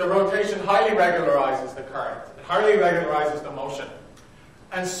 then the rotation highly regularizes the current. It highly regularizes the motion.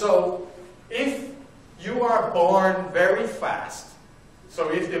 And so if you are born very fast, so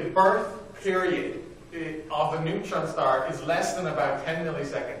if the birth period of a neutron star is less than about 10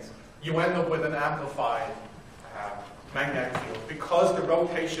 milliseconds, you end up with an amplified magnetic field, because the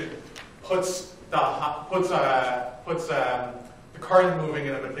rotation puts the current moving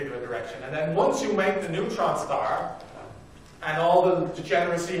in a particular direction. And then once you make the neutron star, and all the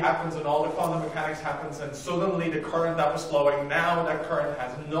degeneracy happens and all the quantum mechanics happens, and suddenly the current that was flowing, now that current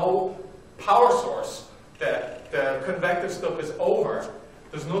has no power source. The convective stuff is over.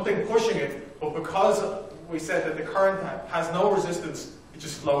 There's nothing pushing it, but because we said that the current has no resistance, it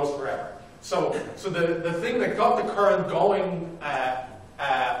just flows forever. So the thing that got the current going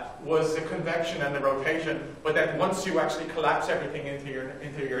was the convection and the rotation, but then once you actually collapse everything into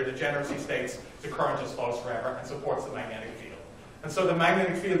your degeneracy states, the current just flows forever and supports the magnetic field. And so the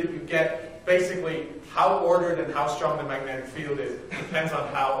magnetic field that you get, basically how ordered and how strong the magnetic field is, depends on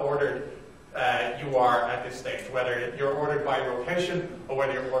how ordered you are at this stage, whether you're ordered by rotation or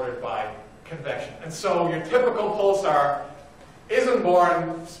whether you're ordered by convection. And so your typical pulsar isn't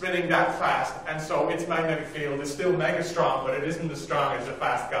born spinning that fast, and so its magnetic field is still mega strong, but it isn't as strong as the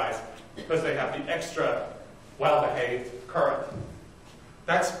fast guys because they have the extra well-behaved current.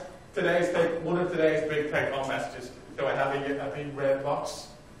 That's one of today's big take-home messages. Do I have a red box?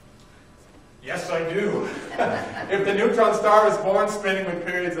 Yes, I do. If the neutron star is born spinning with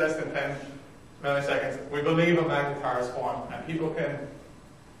periods less than 10 milliseconds, we believe a magnetar is formed, and people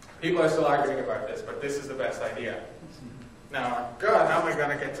are still arguing about this, but this is the best idea. Now, God, how am I going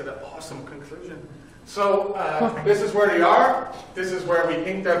to get to the awesome conclusion? So, this is where they are. This is where we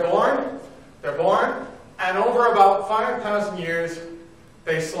think they're born. They're born. And over about 5,000 years,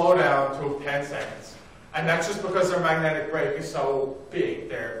 they slow down to 10 seconds. And that's just because their magnetic brake is so big.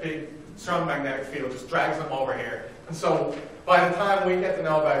 Their big, strong magnetic field just drags them over here. And so, by the time we get to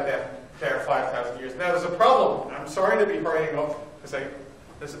know about them, they're 5,000 years. Now, there's a problem. I'm sorry to be hurrying up, because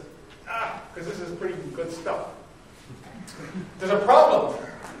this is pretty good stuff. There's a problem.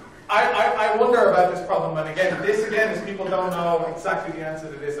 I wonder about this problem, and again, is people don't know exactly the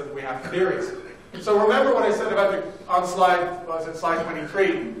answer to this, and we have theories. So remember what I said about on slide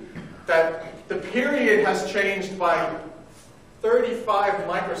 23, that the period has changed by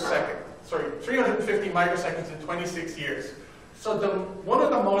 350 microseconds in 26 years. So one of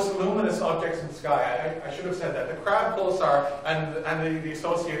the most luminous objects in the sky, I should have said that, the Crab Pulsar and the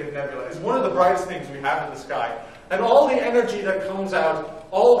associated nebula is one of the brightest things we have in the sky. And all the energy that comes out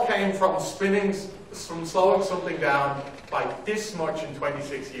all came from slowing something down by this much in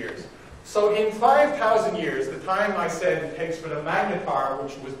 26 years. So in 5,000 years, the time I said it takes for the magnetar,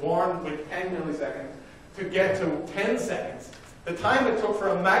 which was born with 10 milliseconds, to get to 10 seconds, the time it took for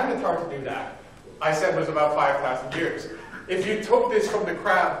a magnetar to do that, I said was about 5,000 years. If you took this from the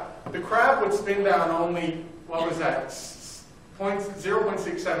crab would spin down only, what was that,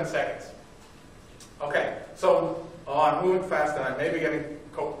 0.67 seconds. Okay, so I'm moving fast and I may be getting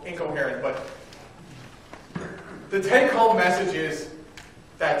incoherent, but the take-home message is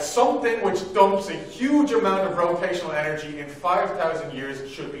that something which dumps a huge amount of rotational energy in 5,000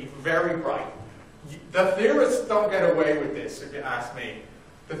 years should be very bright. The theorists don't get away with this, if you ask me.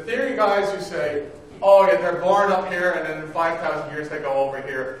 The theory guys who say, oh yeah, they're born up here and then in 5,000 years they go over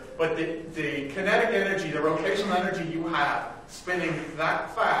here. But the kinetic energy, the rotational energy you have spinning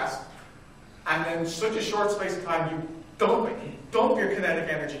that fast, and in such a short space of time you dump it. You dump your kinetic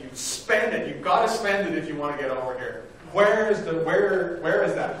energy, you spend it. You've got to spend it if you want to get over here. Where is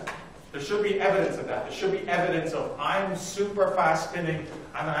that? There should be evidence of that. There should be evidence of I'm super fast spinning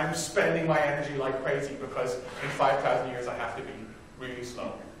and I'm spending my energy like crazy because in 5,000 years I have to be really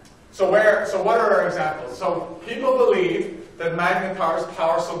slow. So what are our examples? So people believe that magnetars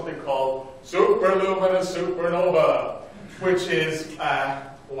power something called superluminous supernova, which is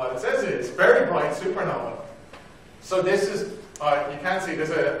what it says it is, very bright supernova. So this is, you can't see,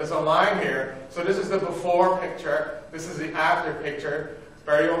 there's a line here. So this is the before picture. This is the after picture. It's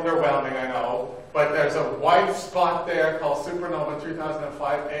very underwhelming, I know. But there's a white spot there called supernova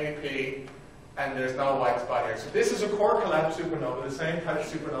 2005 AP, and there's no white spot here. So this is a core collapse supernova, the same type of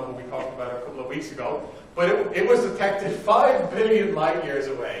supernova we talked about a couple of weeks ago. But it was detected 5 billion light years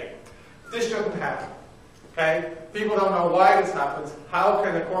away. This shouldn't happen. Okay? People don't know why this happens. How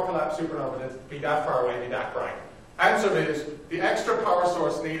can a core collapse supernova be that far away, be that bright? Answer is, the extra power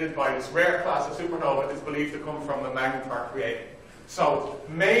source needed by this rare class of supernova is believed to come from the magnetar creating. So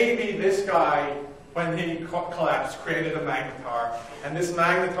maybe this guy, when he collapsed, created a magnetar, and this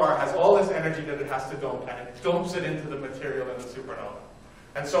magnetar has all this energy that it has to dump, and it dumps it into the material in the supernova.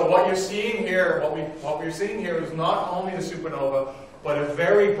 And so what you're seeing here, what we're seeing here is not only the supernova, but a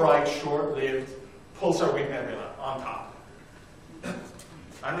very bright, short-lived pulsar wing nebula on top.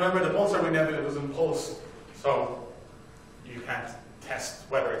 And remember, the pulsar wing nebula was in pulse, so you can't test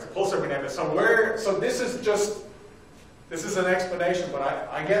whether it's a pulsar wing nebula. So this is an explanation, but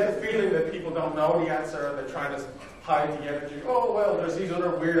I get the feeling that people don't know the answer and they're trying to hide the energy. Oh, well, there's these other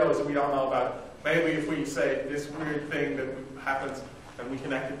weirdos that we don't know about. Maybe if we say this weird thing that happens and we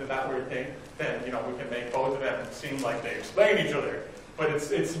connect it to that weird thing, then we can make both of them seem like they explain each other. But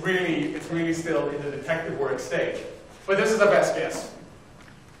it's really still in the detective work stage. But this is the best guess.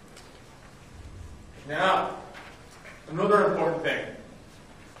 Now, another important thing.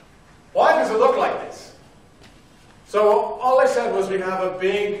 Why does it look like this? So all I said was we have a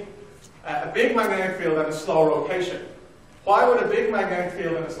big magnetic field and a slow rotation. Why would a big magnetic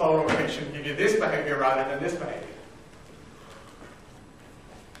field and a slow rotation give you this behavior rather than this behavior?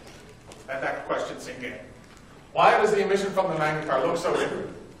 Let that question sink in. Why does the emission from the magnetar look so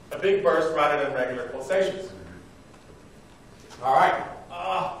different? A big burst rather than regular pulsations. All right.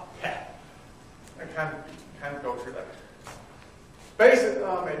 Yeah. I can't go through that. Maybe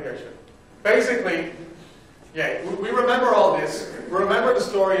I should. Basically, yeah, we remember all this. We remember the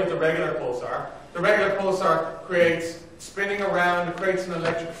story of the regular pulsar. The regular pulsar creates, spinning around, it creates an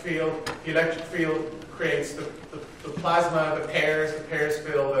electric field. The electric field creates the plasma, the pairs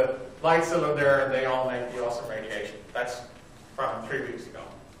fill the light cylinder, and they all make the awesome radiation. That's from 3 weeks ago.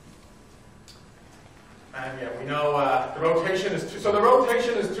 And yeah, we know the rotation is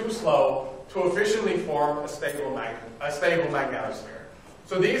too slow to efficiently form a stable magnetosphere.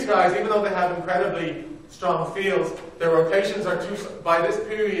 So these guys, even though they have incredibly strong fields, their rotations are too slow. By this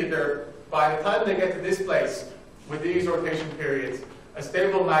period, by the time they get to this place, with these rotation periods, a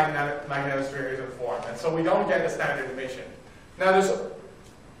stable magnetosphere isn't formed. And so we don't get a standard emission. Now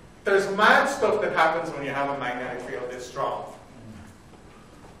there's mad stuff that happens when you have a magnetic field this strong.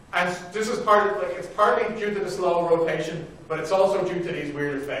 And this is it's partly due to the slow rotation, but it's also due to these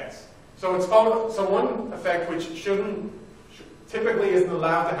weird effects. So one effect which typically isn't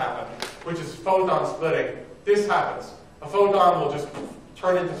allowed to happen, which is photon splitting. This happens. A photon will just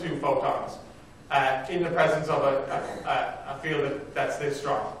turn into 2 photons in the presence of a field that's this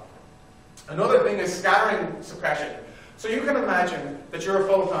strong. Another thing is scattering suppression. So you can imagine that you're a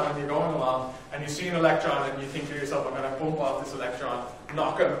photon and you're going along and you see an electron and you think to yourself, I'm going to bump off this electron,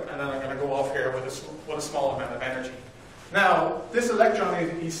 knock him, and then I'm going to go off here with a small amount of energy. Now, this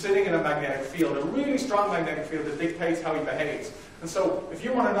electron, he's sitting in a magnetic field, a really strong magnetic field that dictates how he behaves. And so, if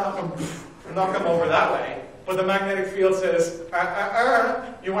you want to knock him over that way, but the magnetic field says,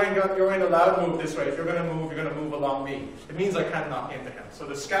 you ain't allowed to move this way. If you're going to move along me. It means I can't knock into him. So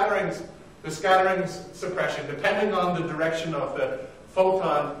the scattering suppression, depending on the direction of the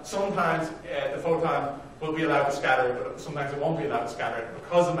photon, sometimes the photon will be allowed to scatter, but sometimes it won't be allowed to scatter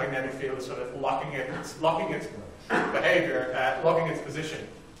because the magnetic field is sort of locking its behavior, locking its position.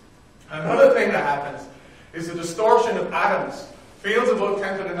 Another thing that happens is the distortion of atoms. Fields above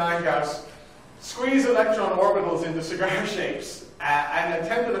 10 to the 9 Gauss squeeze electron orbitals into cigar shapes. And at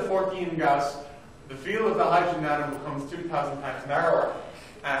 10 to the 14 Gauss, the field of the hydrogen atom becomes 2,000 times narrower.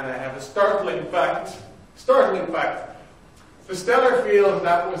 And I have a startling fact. The stellar field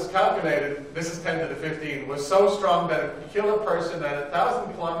that was calculated, this is 10 to the 15, was so strong that it could kill a person at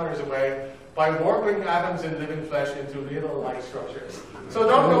 1,000 kilometers away by warping atoms in living flesh into little light structures. So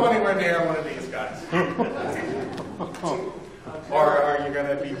don't go anywhere near one of these guys. Or are you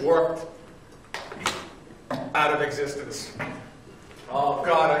going to be warped out of existence? Oh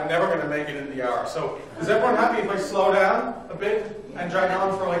God, I'm never going to make it in the hour. So is everyone happy if I slow down a bit and drag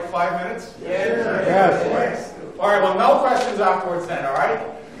on for like 5 minutes? Yes. All right, well, no questions afterwards then, all right?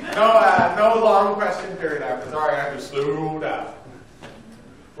 No long question period afterwards. All right, I have to slow down.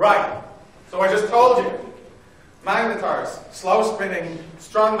 Right, so I just told you, magnetars, slow spinning,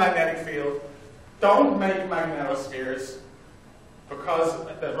 strong magnetic field, don't make magnetospheres because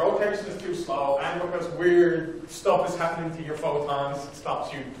the rotation is too slow and because weird stuff is happening to your photons, it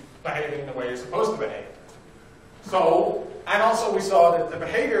stops you behaving the way you're supposed to behave. So, and also we saw that the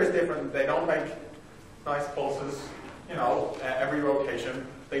behavior is different. They don't make nice pulses, every rotation.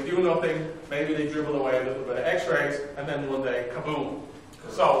 They do nothing, maybe they dribble away a little bit of X-rays, and then one day, kaboom.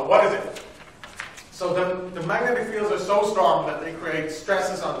 So, what is it? So the magnetic fields are so strong that they create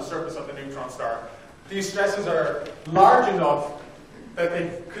stresses on the surface of the neutron star. These stresses are large enough that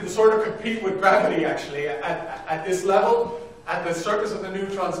they can sort of compete with gravity, actually. At this level, at the surface of the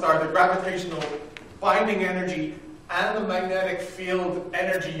neutron star, the gravitational binding energy and the magnetic field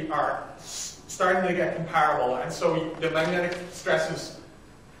energy are starting to get comparable, and so the magnetic stresses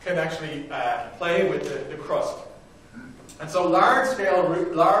can actually play with the crust. And so large-scale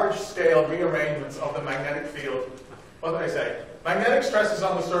rearrangements of the magnetic field, what did I say? Magnetic stresses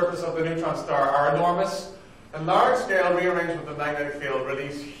on the surface of the neutron star are enormous, and large-scale rearrangement of the magnetic field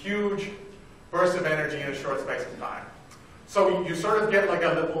release huge bursts of energy in a short space of time. So you sort of get like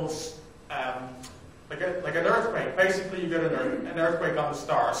a little, like an earthquake. Basically, you get an earthquake on the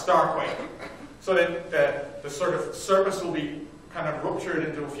star, a starquake. So that the sort of surface will be kind of ruptured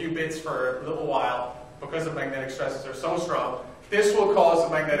into a few bits for a little while because the magnetic stresses are so strong. This will cause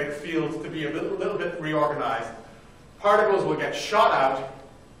the magnetic field to be a little bit reorganized. Particles will get shot out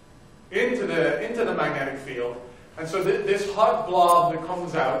into the magnetic field, and so this hot blob that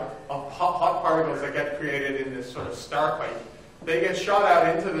comes out of hot particles that get created in this sort of starquake, they get shot out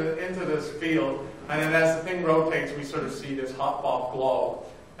into this field, and then as the thing rotates, we sort of see this hot blob glow.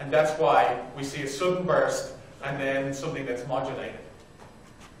 And that's why we see a sudden burst and then something that's modulated.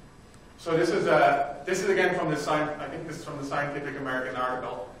 So this is again from the I think this is from the Scientific American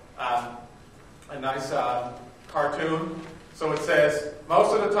article, a nice cartoon. So it says,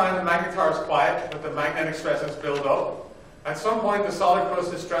 most of the time the magnetar is quiet, but the magnetic stresses build up. At some point the solid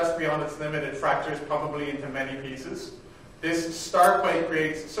crust is stressed beyond its limit, it fractures probably into many pieces. This starquake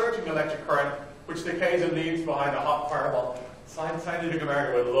creates surging electric current, which decays and leaves behind a hot fireball. Scientific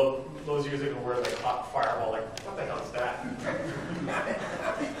American loves using the word like hot fireball, like, what the hell is that?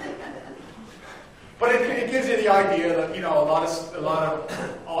 But it gives you the idea that, a lot of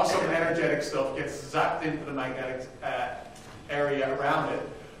awesome energetic stuff gets zapped into the magnetic area around it.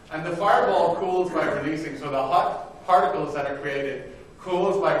 And the fireball cools by releasing, so the hot particles that are created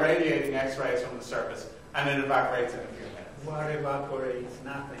cools by radiating X-rays from the surface, and it evaporates in a few minutes. What evaporates?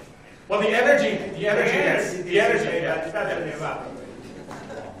 Nothing. Well, the energy, yes.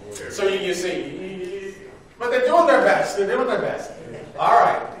 So you see, but they're doing their best. All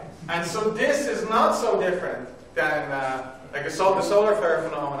right. And so this is not so different than the solar flare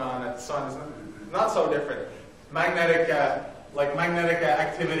phenomenon at the sun is not so different. Magnetic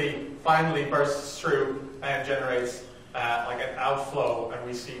activity finally bursts through and generates like an outflow, and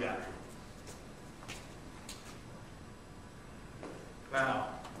we see that. Now,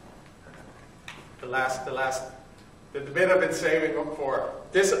 the bit I've been saving up for.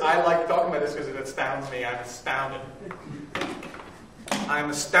 This, I like talking about this because it astounds me. I'm astounded. I'm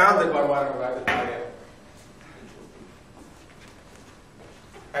astounded by what I'm about to tell you.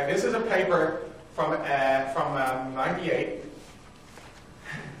 Okay, this is a paper from 98.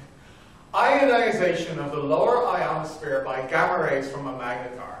 Ionization of the lower ionosphere by gamma rays from a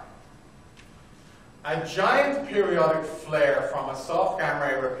magnetar. A giant periodic flare from a soft gamma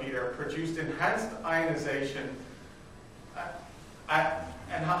ray repeater produced enhanced ionization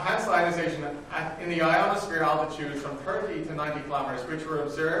in the ionosphere altitudes from 30 to 90 kilometers, which were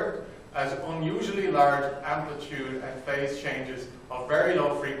observed as unusually large amplitude and phase changes of very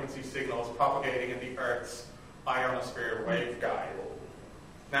low frequency signals propagating in the Earth's ionosphere waveguide.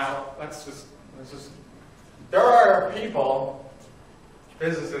 Now, let's just, there are people,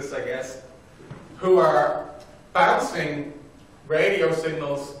 physicists I guess, who are bouncing radio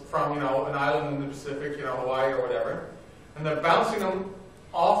signals from, an island in the Pacific, Hawaii or whatever, and they're bouncing them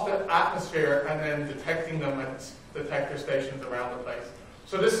off the atmosphere and then detecting them at detector stations around the place.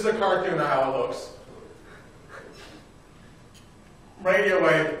 So this is a cartoon of how it looks. Radio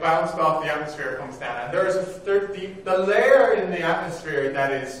wave bounced off the atmosphere, comes down, and there's the layer in the atmosphere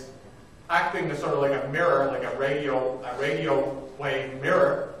that is acting as sort of like a mirror, like a radio wave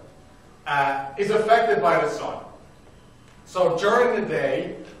mirror, is affected by the sun. So during the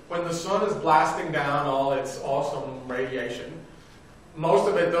day, when the sun is blasting down all its awesome radiation, most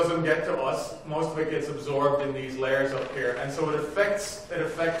of it doesn't get to us. Most of it gets absorbed in these layers up here, and so it affects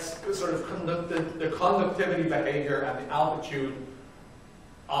sort of the conductivity behavior and the altitude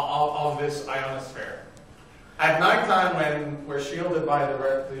of this ionosphere. At nighttime, when we're shielded by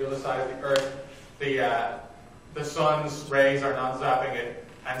the other side of the Earth, the sun's rays are not zapping it,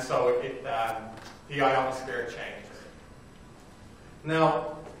 and so the ionosphere changes.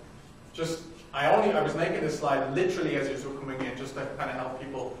 Now, I was making this slide literally as you were coming in, just to kind of help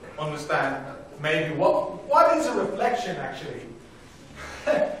people understand maybe what is a reflection actually.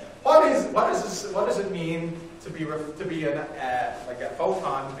 What does it mean to be like a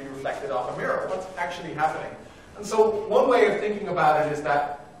photon to be reflected off a mirror? What's actually happening? And so one way of thinking about it is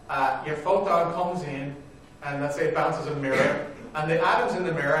that your photon comes in, and let's say it bounces a mirror, and the atoms in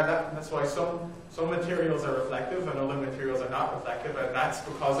the mirror, and that's why some materials are reflective and other materials are not reflective, and that's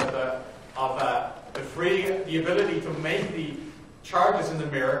because of the ability to make the charges in the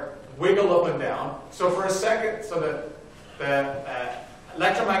mirror wiggle up and down. So for a second, the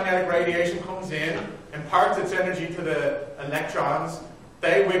electromagnetic radiation comes in, imparts its energy to the electrons,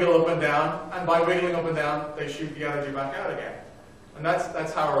 they wiggle up and down, and by wiggling up and down, they shoot the energy back out again. And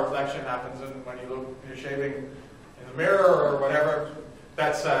that's how a reflection happens. And when you're shaving in the mirror or whatever,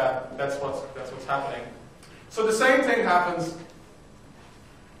 that's what's happening. So the same thing happens.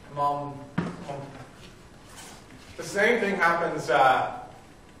 The same thing happens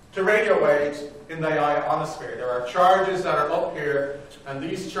to radio waves in the ionosphere. There are charges that are up here, and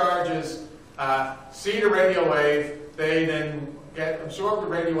these charges see the radio wave. They then absorb the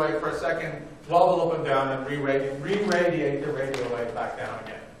radio wave for a second, wobble up and down, and re-radiate the radio wave back down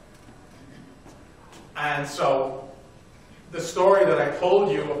again. And so the story that I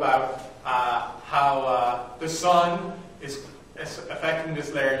told you about how the sun is affecting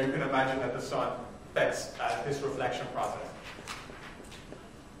this layer, you can imagine that the sun affects this reflection process.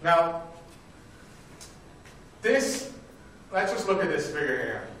 Now, let's just look at this figure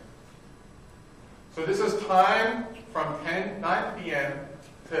here. So this is time from 9 p.m.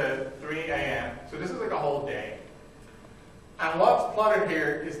 to 3 a.m. So this is like a whole day. And what's plotted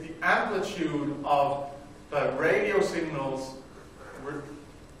here is the amplitude of the radio signals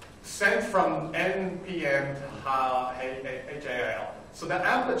sent from NPM to HAL. So the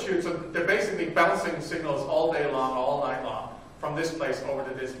amplitude, so they're basically bouncing signals all day long, all night long, from this place over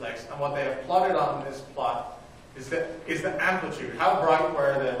to this place. And what they have plotted on this plot is the amplitude. How bright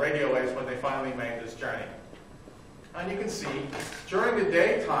were the radio waves when they finally made this journey? And you can see, during the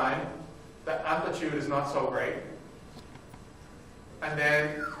daytime, the amplitude is not so great. And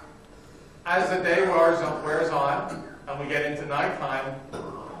then, as the day wears on, and we get into nighttime,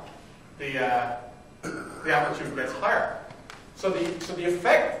 the amplitude gets higher. So the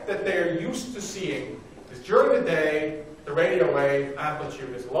effect that they're used to seeing is during the day, the radio wave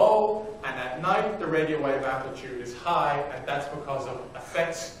amplitude is low, and at night, the radio wave amplitude is high, and that's because of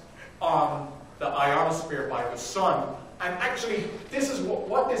effects on the ionosphere by the sun. And actually, this is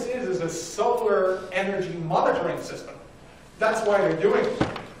what this is a solar energy monitoring system. That's why they're doing it.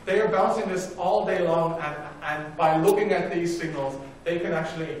 They are bouncing this all day long, and by looking at these signals, they can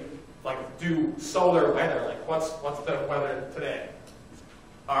actually do solar weather, like what's the weather today?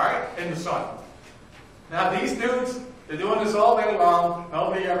 All right, in the sun. Now these dudes, they're doing this all day long.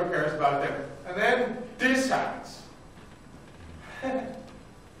 Nobody ever cares about them. And then this happens.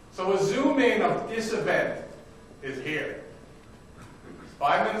 So a zoom in of this event is here. It's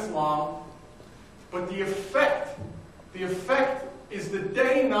 5 minutes long, but the effect is the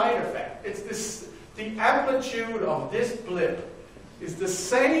day-night effect. It's the amplitude of this blip is the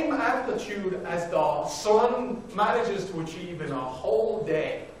same amplitude as the sun manages to achieve in a whole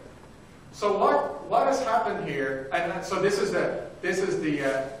day. So what has happened here? And so this is the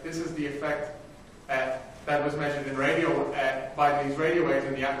effect that was measured in radio by these radio waves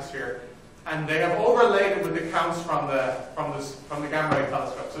in the atmosphere, and they have overlaid it with the counts from the gamma ray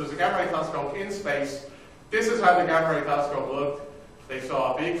telescope. So there's a gamma ray telescope in space. This is how the gamma ray telescope looked. They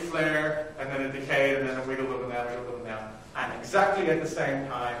saw a big flare, and then it decayed, and then it wiggled up and down, wiggled up and down. And exactly at the same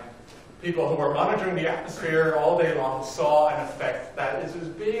time, people who were monitoring the atmosphere all day long saw an effect that is as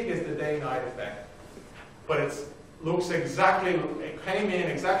big as the day-night effect. But it came in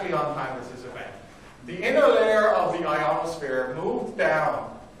exactly on time as this event. The inner layer of the ionosphere moved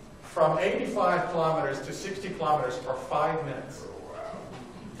down from 85 kilometers to 60 kilometers for 5 minutes.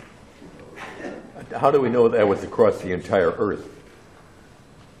 How do we know that was across the entire Earth?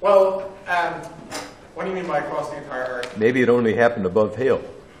 Well, what do you mean by across the entire Earth? Maybe it only happened above hail.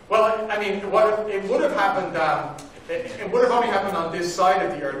 Well, I mean, it would have happened. It would have only happened on this side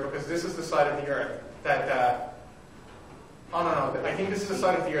of the Earth, because this is the side of the Earth that. Oh no! I think this is the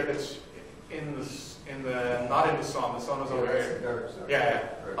side of the Earth that's not in the sun. The sun is over here. Yeah.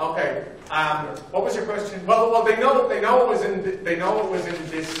 Okay. What was your question? Well, they know it was in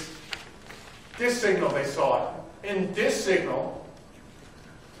this signal. They saw it in this signal.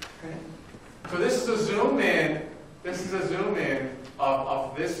 Okay. So this is a zoom in. This is a zoom in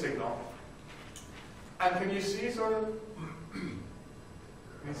of this signal. And can you see sort of? Can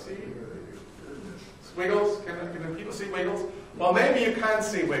you see wiggles? Can people see wiggles? Well, maybe you can't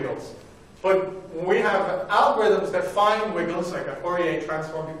see wiggles. But we have algorithms that find wiggles, like a Fourier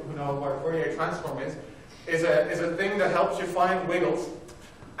transform. People who know what a Fourier transform is a thing that helps you find wiggles.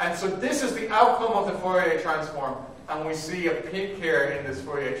 And so this is the outcome of the Fourier transform. And we see a peak here in this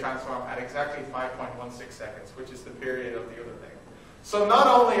Fourier transform at exactly 5.16 seconds, which is the period of the other thing. So not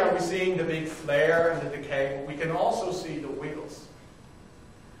only are we seeing the big flare and the decay, but we can also see the wiggles.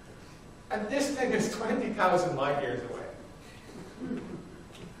 And this thing is 20,000 light years away.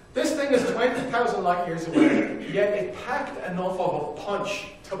 This thing is 20,000 light years away, yet it packed enough of a punch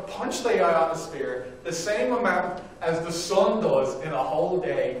to punch the ionosphere the same amount as the sun does in a whole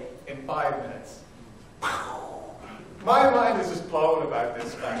day in 5 minutes. My mind is just blown about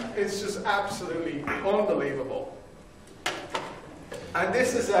this fact. It's just absolutely unbelievable. And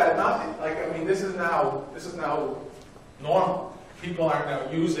this is not like, I mean, this is now normal. People are now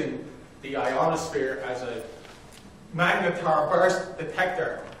using the ionosphere as a magnetar burst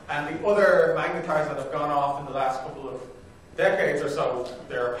detector. And the other magnetars that have gone off in the last couple of decades or so,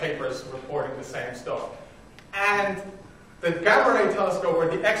 there are papers reporting the same stuff. And the gamma ray telescope, or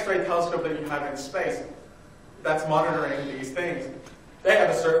the X-ray telescope that you have in space, that's monitoring these things, they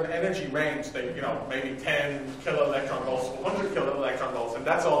have a certain energy range that, maybe 10 kiloelectron volts, 100 kiloelectron volts, and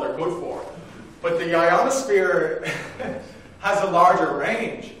that's all they're good for. But the ionosphere has a larger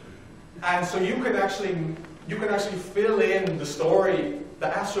range. And so you can actually fill in the story, the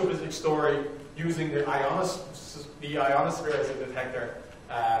astrophysics story, using the ionosphere as a detector,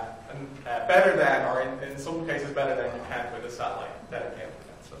 better than, or in some cases better than you can with a satellite dedicated to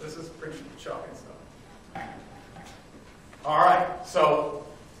that. So this is pretty shocking stuff. All right, so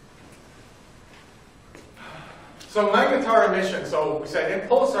magnetar emission. So we said in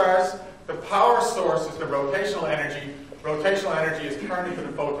pulsars, the power source is the rotational energy. Rotational energy is turned into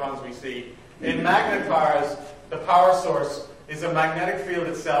the photons we see. In magnetars, the power source is a magnetic field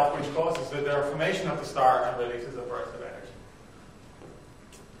itself, which causes the deformation of the star and releases a burst of energy.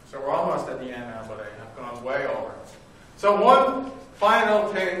 So we're almost at the end now, but I have gone way over. So one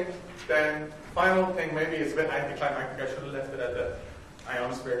final thing, maybe it's a bit anticlimactic. I should have left it at the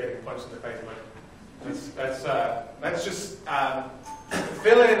ionosphere getting punched in the face, but let's just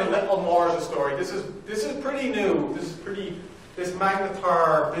fill in a little more of the story. This is pretty new. This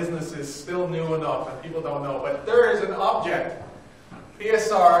magnetar business is still new enough, and people don't know. But there is an object,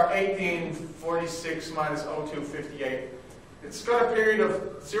 PSR 1846 minus 0258. It's got a period of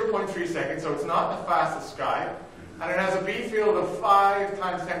 0.3 seconds, so it's not the fastest sky. And it has a B field of 5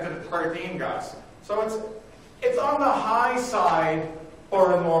 times 10 to the 13 Gauss. So it's on the high side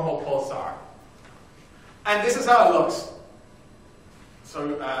for a normal pulsar. And this is how it looks.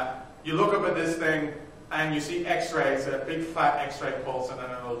 So you look up at this thing, and you see X-rays, a big fat X-ray pulse, and then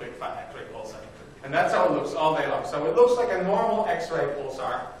another big fat X-ray pulse. And that's how it looks all day long. So it looks like a normal X-ray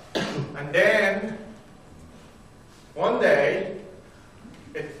pulsar. And then, one day,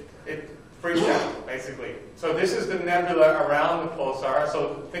 it freaks out, basically. So this is the nebula around the pulsar.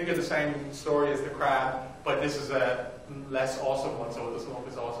 So think of the same story as the crab, but this is a less awesome one, so the smoke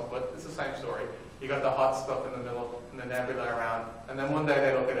is awesome, but it's the same story. You got the hot stuff in the middle, and the nebula around, and then one day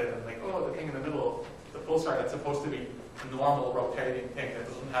they look at it and think, oh, the thing in the middle, the pulsar that's supposed to be a normal rotating thing that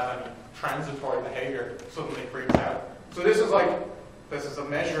doesn't have any transitory behavior, suddenly freaks out. So this is a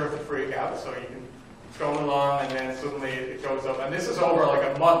measure of the freak out, so you can, it's going along and then suddenly it goes up, and this is over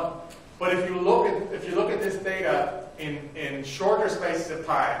like a month. But if you look at this data in shorter spaces of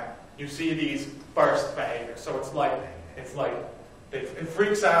time, you see these burst behaviors. So it's like it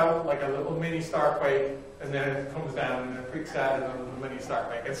freaks out like a little mini starquake, and then it comes down, and it freaks out another little mini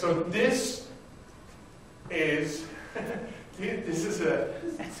starquake. And so this is this is a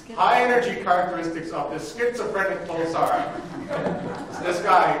high energy characteristics of the schizophrenic pulsar. So this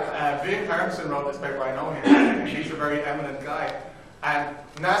guy, Vin Harmson, wrote this paper. I know him. He's a very eminent guy. And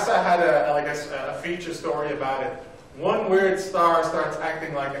NASA had a feature story about it. One weird star starts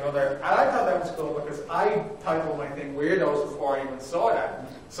acting like another. And I thought that was cool because I titled my thing Weirdos before I even saw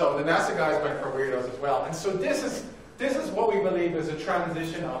that. So the NASA guys went for Weirdos as well. And so this is what we believe is a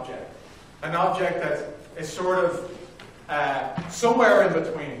transition object. An object that is sort of somewhere in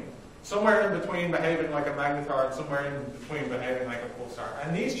between. Somewhere in between behaving like a magnetar and somewhere in between behaving like a pulsar.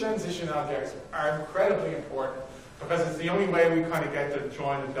 And these transition objects are incredibly important because it's the only way we kind of get to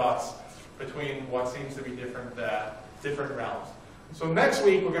join the dots between what seems to be different realms. So next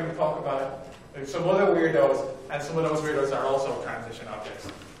week we're going to talk about some other weirdos, and some of those weirdos are also transition objects.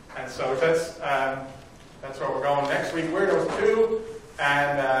 And so that's where we're going next week. Weirdos 2,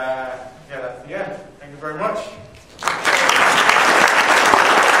 and yeah, that's the end. Thank you very much.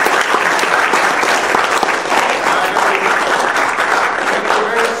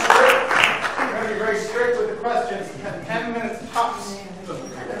 Questions, 10 minutes tops.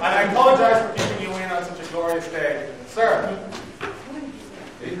 And I apologize for keeping you in on such a glorious day. Sir?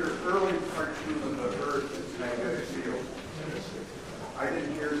 In your early cartoon of the Earth, its magnetic field, I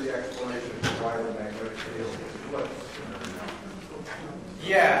didn't hear the explanation for why the magnetic field flips.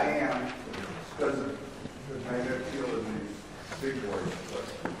 Yeah. And does the magnetic field in these big boards flip?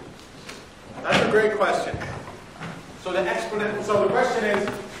 That's a great question. So the question is,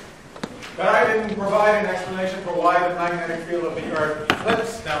 but I didn't provide an explanation for why the magnetic field of the Earth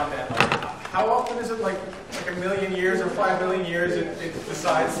flips now and then. How often is it, like a million years or 5 billion years, it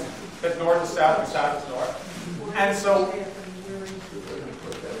decides that north is south and south is north? And so,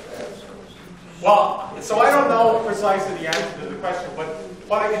 well, so I don't know precisely the answer to the question, but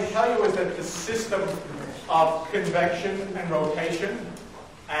what I can tell you is that the system of convection and rotation,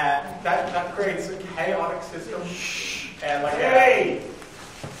 that creates a chaotic system. And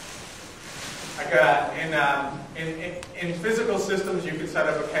in physical systems, you could set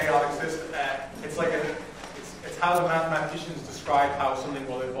up a chaotic system. It's how the mathematicians describe how something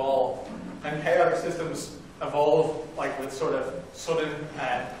will evolve. And chaotic systems evolve like with sort of sudden,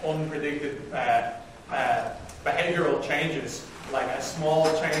 unpredicted behavioral changes. Like a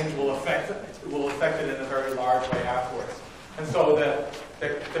small change will affect it in a very large way afterwards. And so the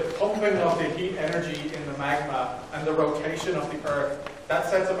pumping of the heat energy in the magma and the rotation of the Earth, that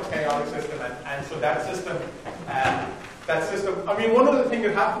sets up a chaotic system, and so that system, I mean, one other thing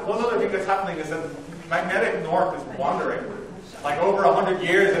that's happening is that magnetic north is wandering. Like over 100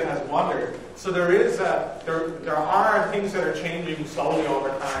 years it has wandered. So there are things that are changing slowly over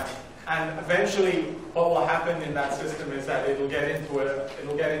time. And eventually what will happen in that system is that it'll get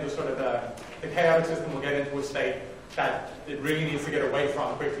into sort of the chaotic system will get into a state that it really needs to get away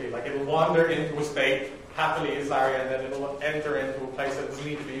from quickly. Like it'll wander into a state, happily is Larry, and then it'll enter into a place that doesn't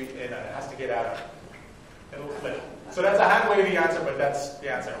need to be in and it has to get out of. It'll flip. So that's a hand-wavy answer, but that's the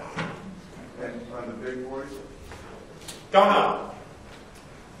answer. And on the big boards? Don't know.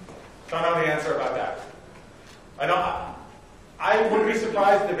 Don't know the answer about that. I would be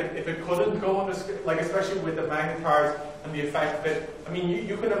surprised if it couldn't go on the, like especially with the magnetars and the effect that, I mean,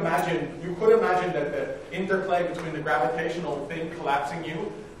 you could imagine that the interplay between the gravitational thing collapsing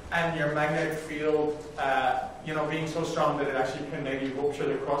you and your magnetic field, being so strong that it actually can maybe rupture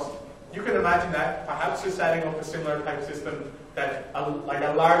the crust. You can imagine that perhaps you're setting up a similar type system that, like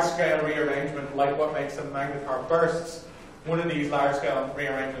a large-scale rearrangement, like what makes a magnetar bursts. One of these large-scale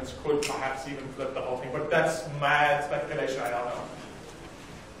rearrangements could perhaps even flip the whole thing, but that's mad speculation. I don't know.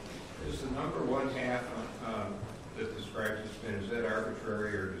 Is the number 1/2 that describes the spin, is that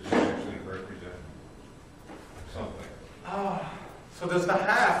arbitrary or does it actually represent something? So there's the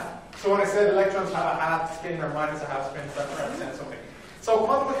half. So when I said electrons have a half spin or minus a half spin, that represents something. So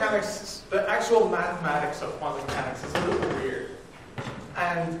quantum mechanics, the actual mathematics of quantum mechanics is a little weird,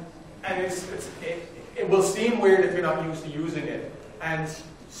 and it will seem weird if you're not used to using it. And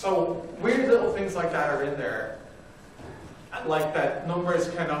so weird little things like that are in there, like that numbers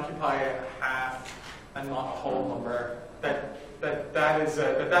can occupy a half and not a whole number. That is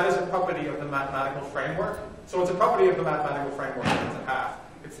a property of the mathematical framework. So it's a property of the mathematical framework that it's a half.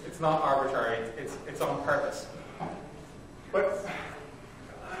 It's not arbitrary. It's on purpose. But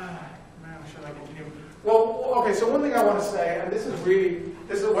should I continue? Well, okay. So one thing I want to say, and this is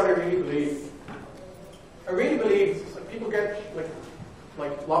what I really believe. I really believe like, people get like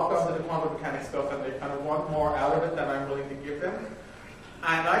like locked onto the quantum mechanics stuff, and they kind of want more out of it than I'm willing to give them.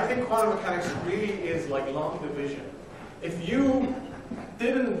 And I think quantum mechanics really is like long division. If you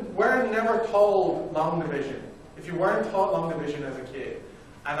weren't never told long division, if you weren't taught long division as a kid,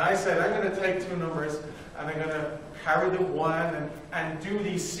 and I said, I'm going to take two numbers, and I'm going to carry the one, and do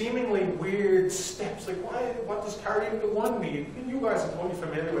these seemingly weird steps, like what does carrying the one mean? And you guys are totally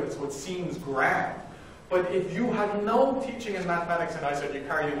familiar with it, so it seems grand. But if you had no teaching in mathematics, and I said you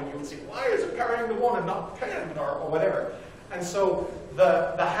carry the one, you would say, why is it carrying the one and not 10 or whatever? And so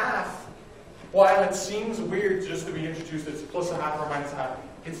the half, while it seems weird just to be introduced, it's plus a half or minus a half,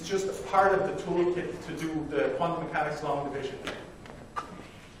 it's just part of the toolkit to do the quantum mechanics long division.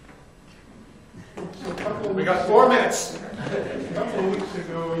 We got 4 minutes. A couple of weeks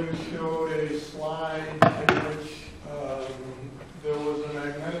ago, you showed a slide in which there was a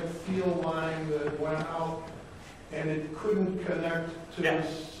magnetic field line that went out, and it couldn't connect to the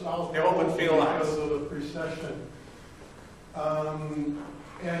south pole because of the precession.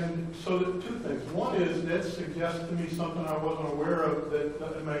 And so two things. One is that suggests to me something I wasn't aware of, that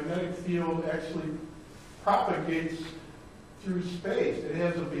the magnetic field actually propagates through space. It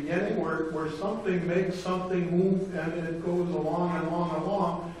has a beginning where something makes something move, and it goes along and along and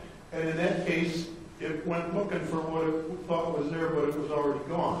along. And in that case, it went looking for what it thought was there, but it was already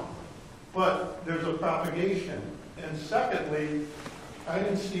gone. But there's a propagation. And secondly, I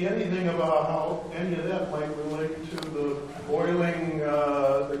didn't see anything about how any of that might relate to the boiling,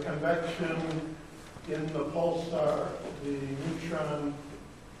 the convection in the pulsar, the neutron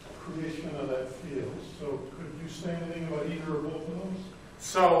creation of that field. So could you say anything about either or both of those?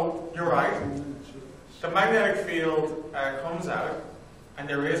 So you're right. The magnetic field comes out, and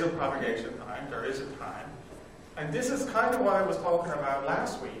there is a propagation time, there is a time. And this is kind of what I was talking about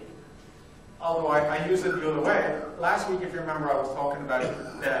last week, although I use it the other way. Last week, if you remember, I was talking about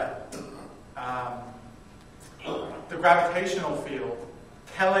the gravitational field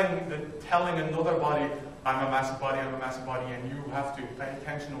telling another body, I'm a massive body, and you have to pay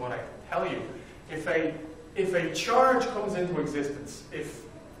attention to what I tell you. If a charge comes into existence, if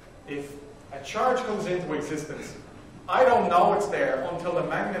a charge comes into existence, I don't know it's there until the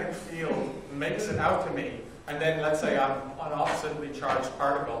magnetic field makes it out to me, and then let's say I'm an oppositely charged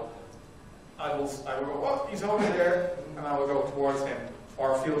particle. I will go, oh, he's over there, and I will go towards him,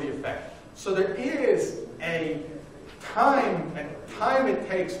 or feel the effect. So there is a time it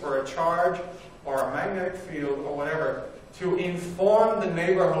takes for a charge or a magnetic field or whatever to inform the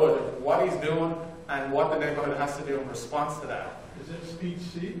neighborhood of what he's doing and what the neighborhood has to do in response to that. Is that speed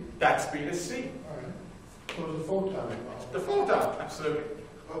c? That speed is c. All right. So the photon involved. The photon, absolutely.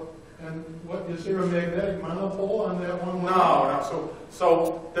 Oh, and what, is there a magnetic monopole on that one? No.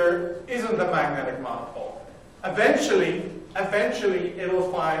 So there isn't a magnetic monopole. Eventually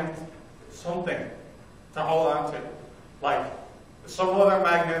it'll find something to hold on to, like some other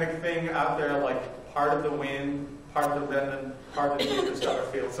magnetic thing out there, like part of the wind, part of the remnant, part of the interstellar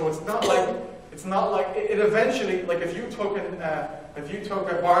field. So it's not like it eventually, like if you took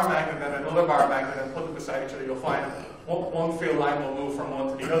a bar magnet and another bar magnet and put them beside each other, you'll find one field line will move from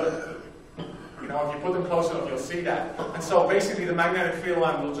one to the other. You know, if you put them close enough, you'll see that. And so basically the magnetic field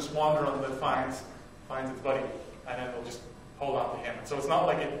line will just wander until it finds its buddy, and then it'll just hold on to him. And so it's not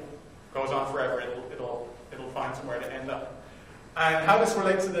like it goes on forever. It'll find somewhere to end up. And how this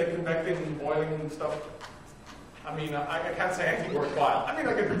relates to the convecting and boiling stuff, I mean, I can't say anything worthwhile. I mean,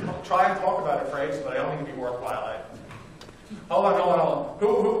 I could try and talk about it for ages, but I don't think it'd be worthwhile. Hold on.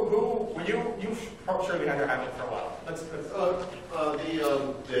 Who, you surely had your hand up for a while.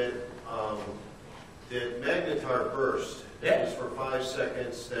 The magnetar burst, that was for 5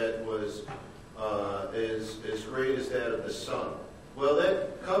 seconds, that was as great as that of the sun. Well,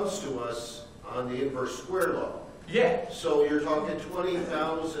 that comes to us on the inverse square law. Yeah. So you're talking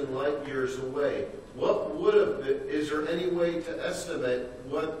 20,000 light years away. What would have been, is there any way to estimate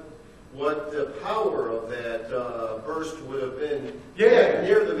what the power of that burst would have been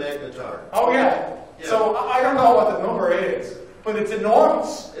near the magnetar? Oh, yeah. So I don't know what the number is, but it's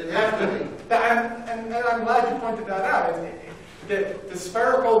enormous. It has to be. And I'm glad you pointed that out. The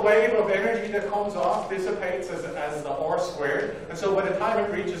spherical wave of energy that comes off dissipates as the horse squared, and so by the time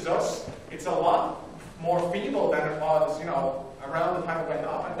it reaches us, it's a lot more feeble than it was, around the time it went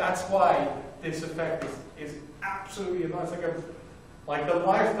off, and that's why this effect is absolutely enormous. Like the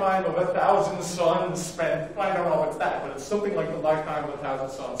lifetime of 1,000 suns spent. I don't know if it's that, but it's something like the lifetime of 1,000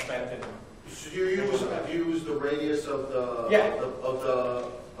 suns spent in. So you use the radius of the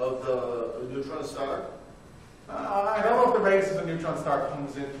of the neutron star? I don't know if the radius of the neutron star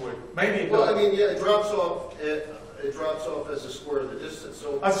comes into it. Maybe it Well, does. I mean, yeah, it drops off. It drops off as a square of the distance.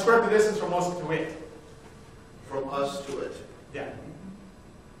 So A square of the distance from us to it. from us to it. Yeah.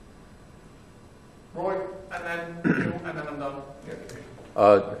 Roy, and then you, and then I'm done.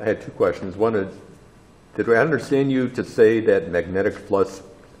 I had two questions. One is, did I understand you to say that magnetic flux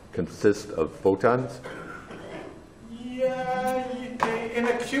consists of photons? Yeah, in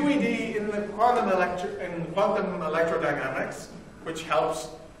a QED, in the quantum electrodynamics, which helps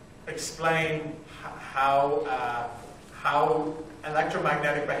explain how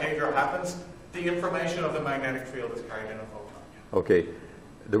electromagnetic behavior happens, the information of the magnetic field is carried in a photon. Okay.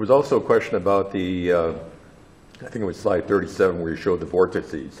 There was also a question about the, I think it was slide 37 where you showed the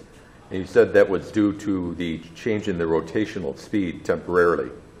vortices. And you said that was due to the change in the rotational speed temporarily.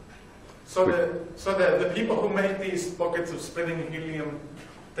 So the people who make these buckets of spinning helium,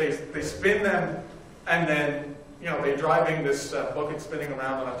 they spin them, and then they're driving this bucket spinning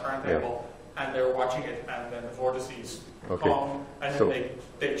around on a turntable, and they're watching it, and then the vortices come, and then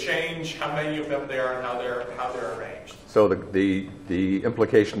they change how many of them there and how they're arranged. So the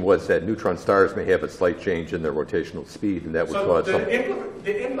implication was that neutron stars may have a slight change in their rotational speed, and that would cause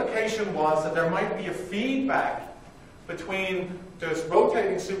the implication was that there might be a feedback between this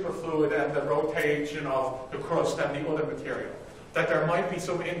rotating superfluid and the rotation of the crust and the other material. That there might be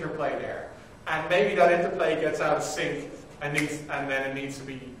some interplay there. And maybe that interplay gets out of sync and then it needs to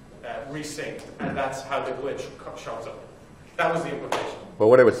be resynced. And that's how the glitch shows up. That was the implication. But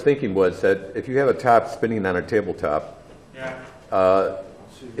what I was thinking was that if you have a top spinning on a tabletop,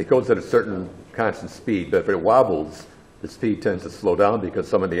 it goes at a certain constant speed, but if it wobbles, the speed tends to slow down because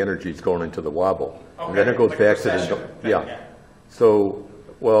some of the energy is going into the wobble. Okay, and then it goes like back to the So,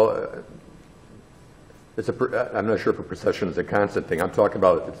 well, I'm not sure if a precession is a constant thing. I'm talking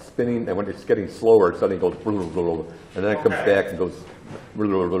about it's spinning, and when it's getting slower, it suddenly goes, and then it comes back and goes,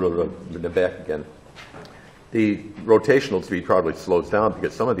 and then back again. The rotational speed probably slows down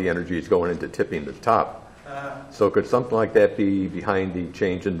because some of the energy is going into tipping the top. So could something like that be behind the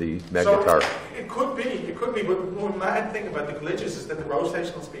change in the magnetar? So it could be, but one mad thing about the glitches is that the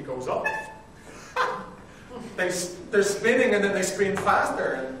rotational speed goes up. They're spinning and then they spin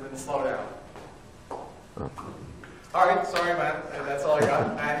faster and then slow down. All right, sorry, man. That's all I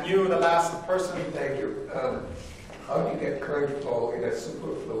got. And you, the last person. Thank you. How do you get current flow in a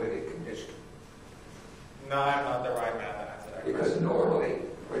superfluidic condition? No, I'm not the right man to answer that Because question. normally,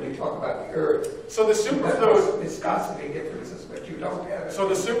 when you talk about the Earth, So the there's superfluid. viscosity differences, but you don't have it. So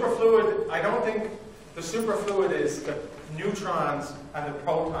the superfluid. I don't think the superfluid is the neutrons and the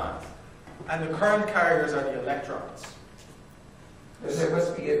protons, and the current carriers are the electrons. Then there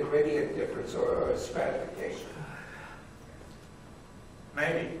must be a gradient difference or a stratification.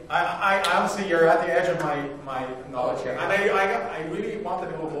 Maybe. I honestly, you're at the edge of my knowledge here. And I really wanted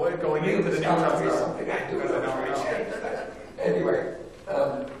to avoid going into the neutron star. Something I do Because I don't really change that. Anyway,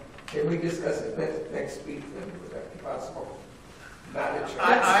 can we discuss it next week then? Would that be possible? Manager. I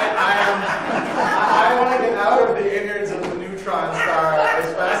want to get out of the innards of the neutron star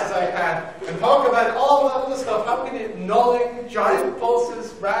as fast as I can and talk about all that other stuff. How can it nulling, giant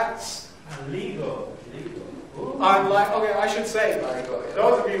pulses, rats? Legal. Okay, I should say,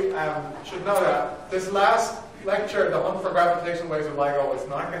 those of you should know that this last lecture, the Hunt for Gravitational Waves of LIGO, is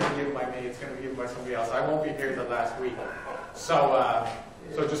not going to be given by me, it's going to be given by somebody else. I won't be here till last week. So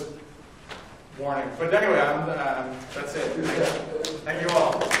just warning. But anyway, that's it.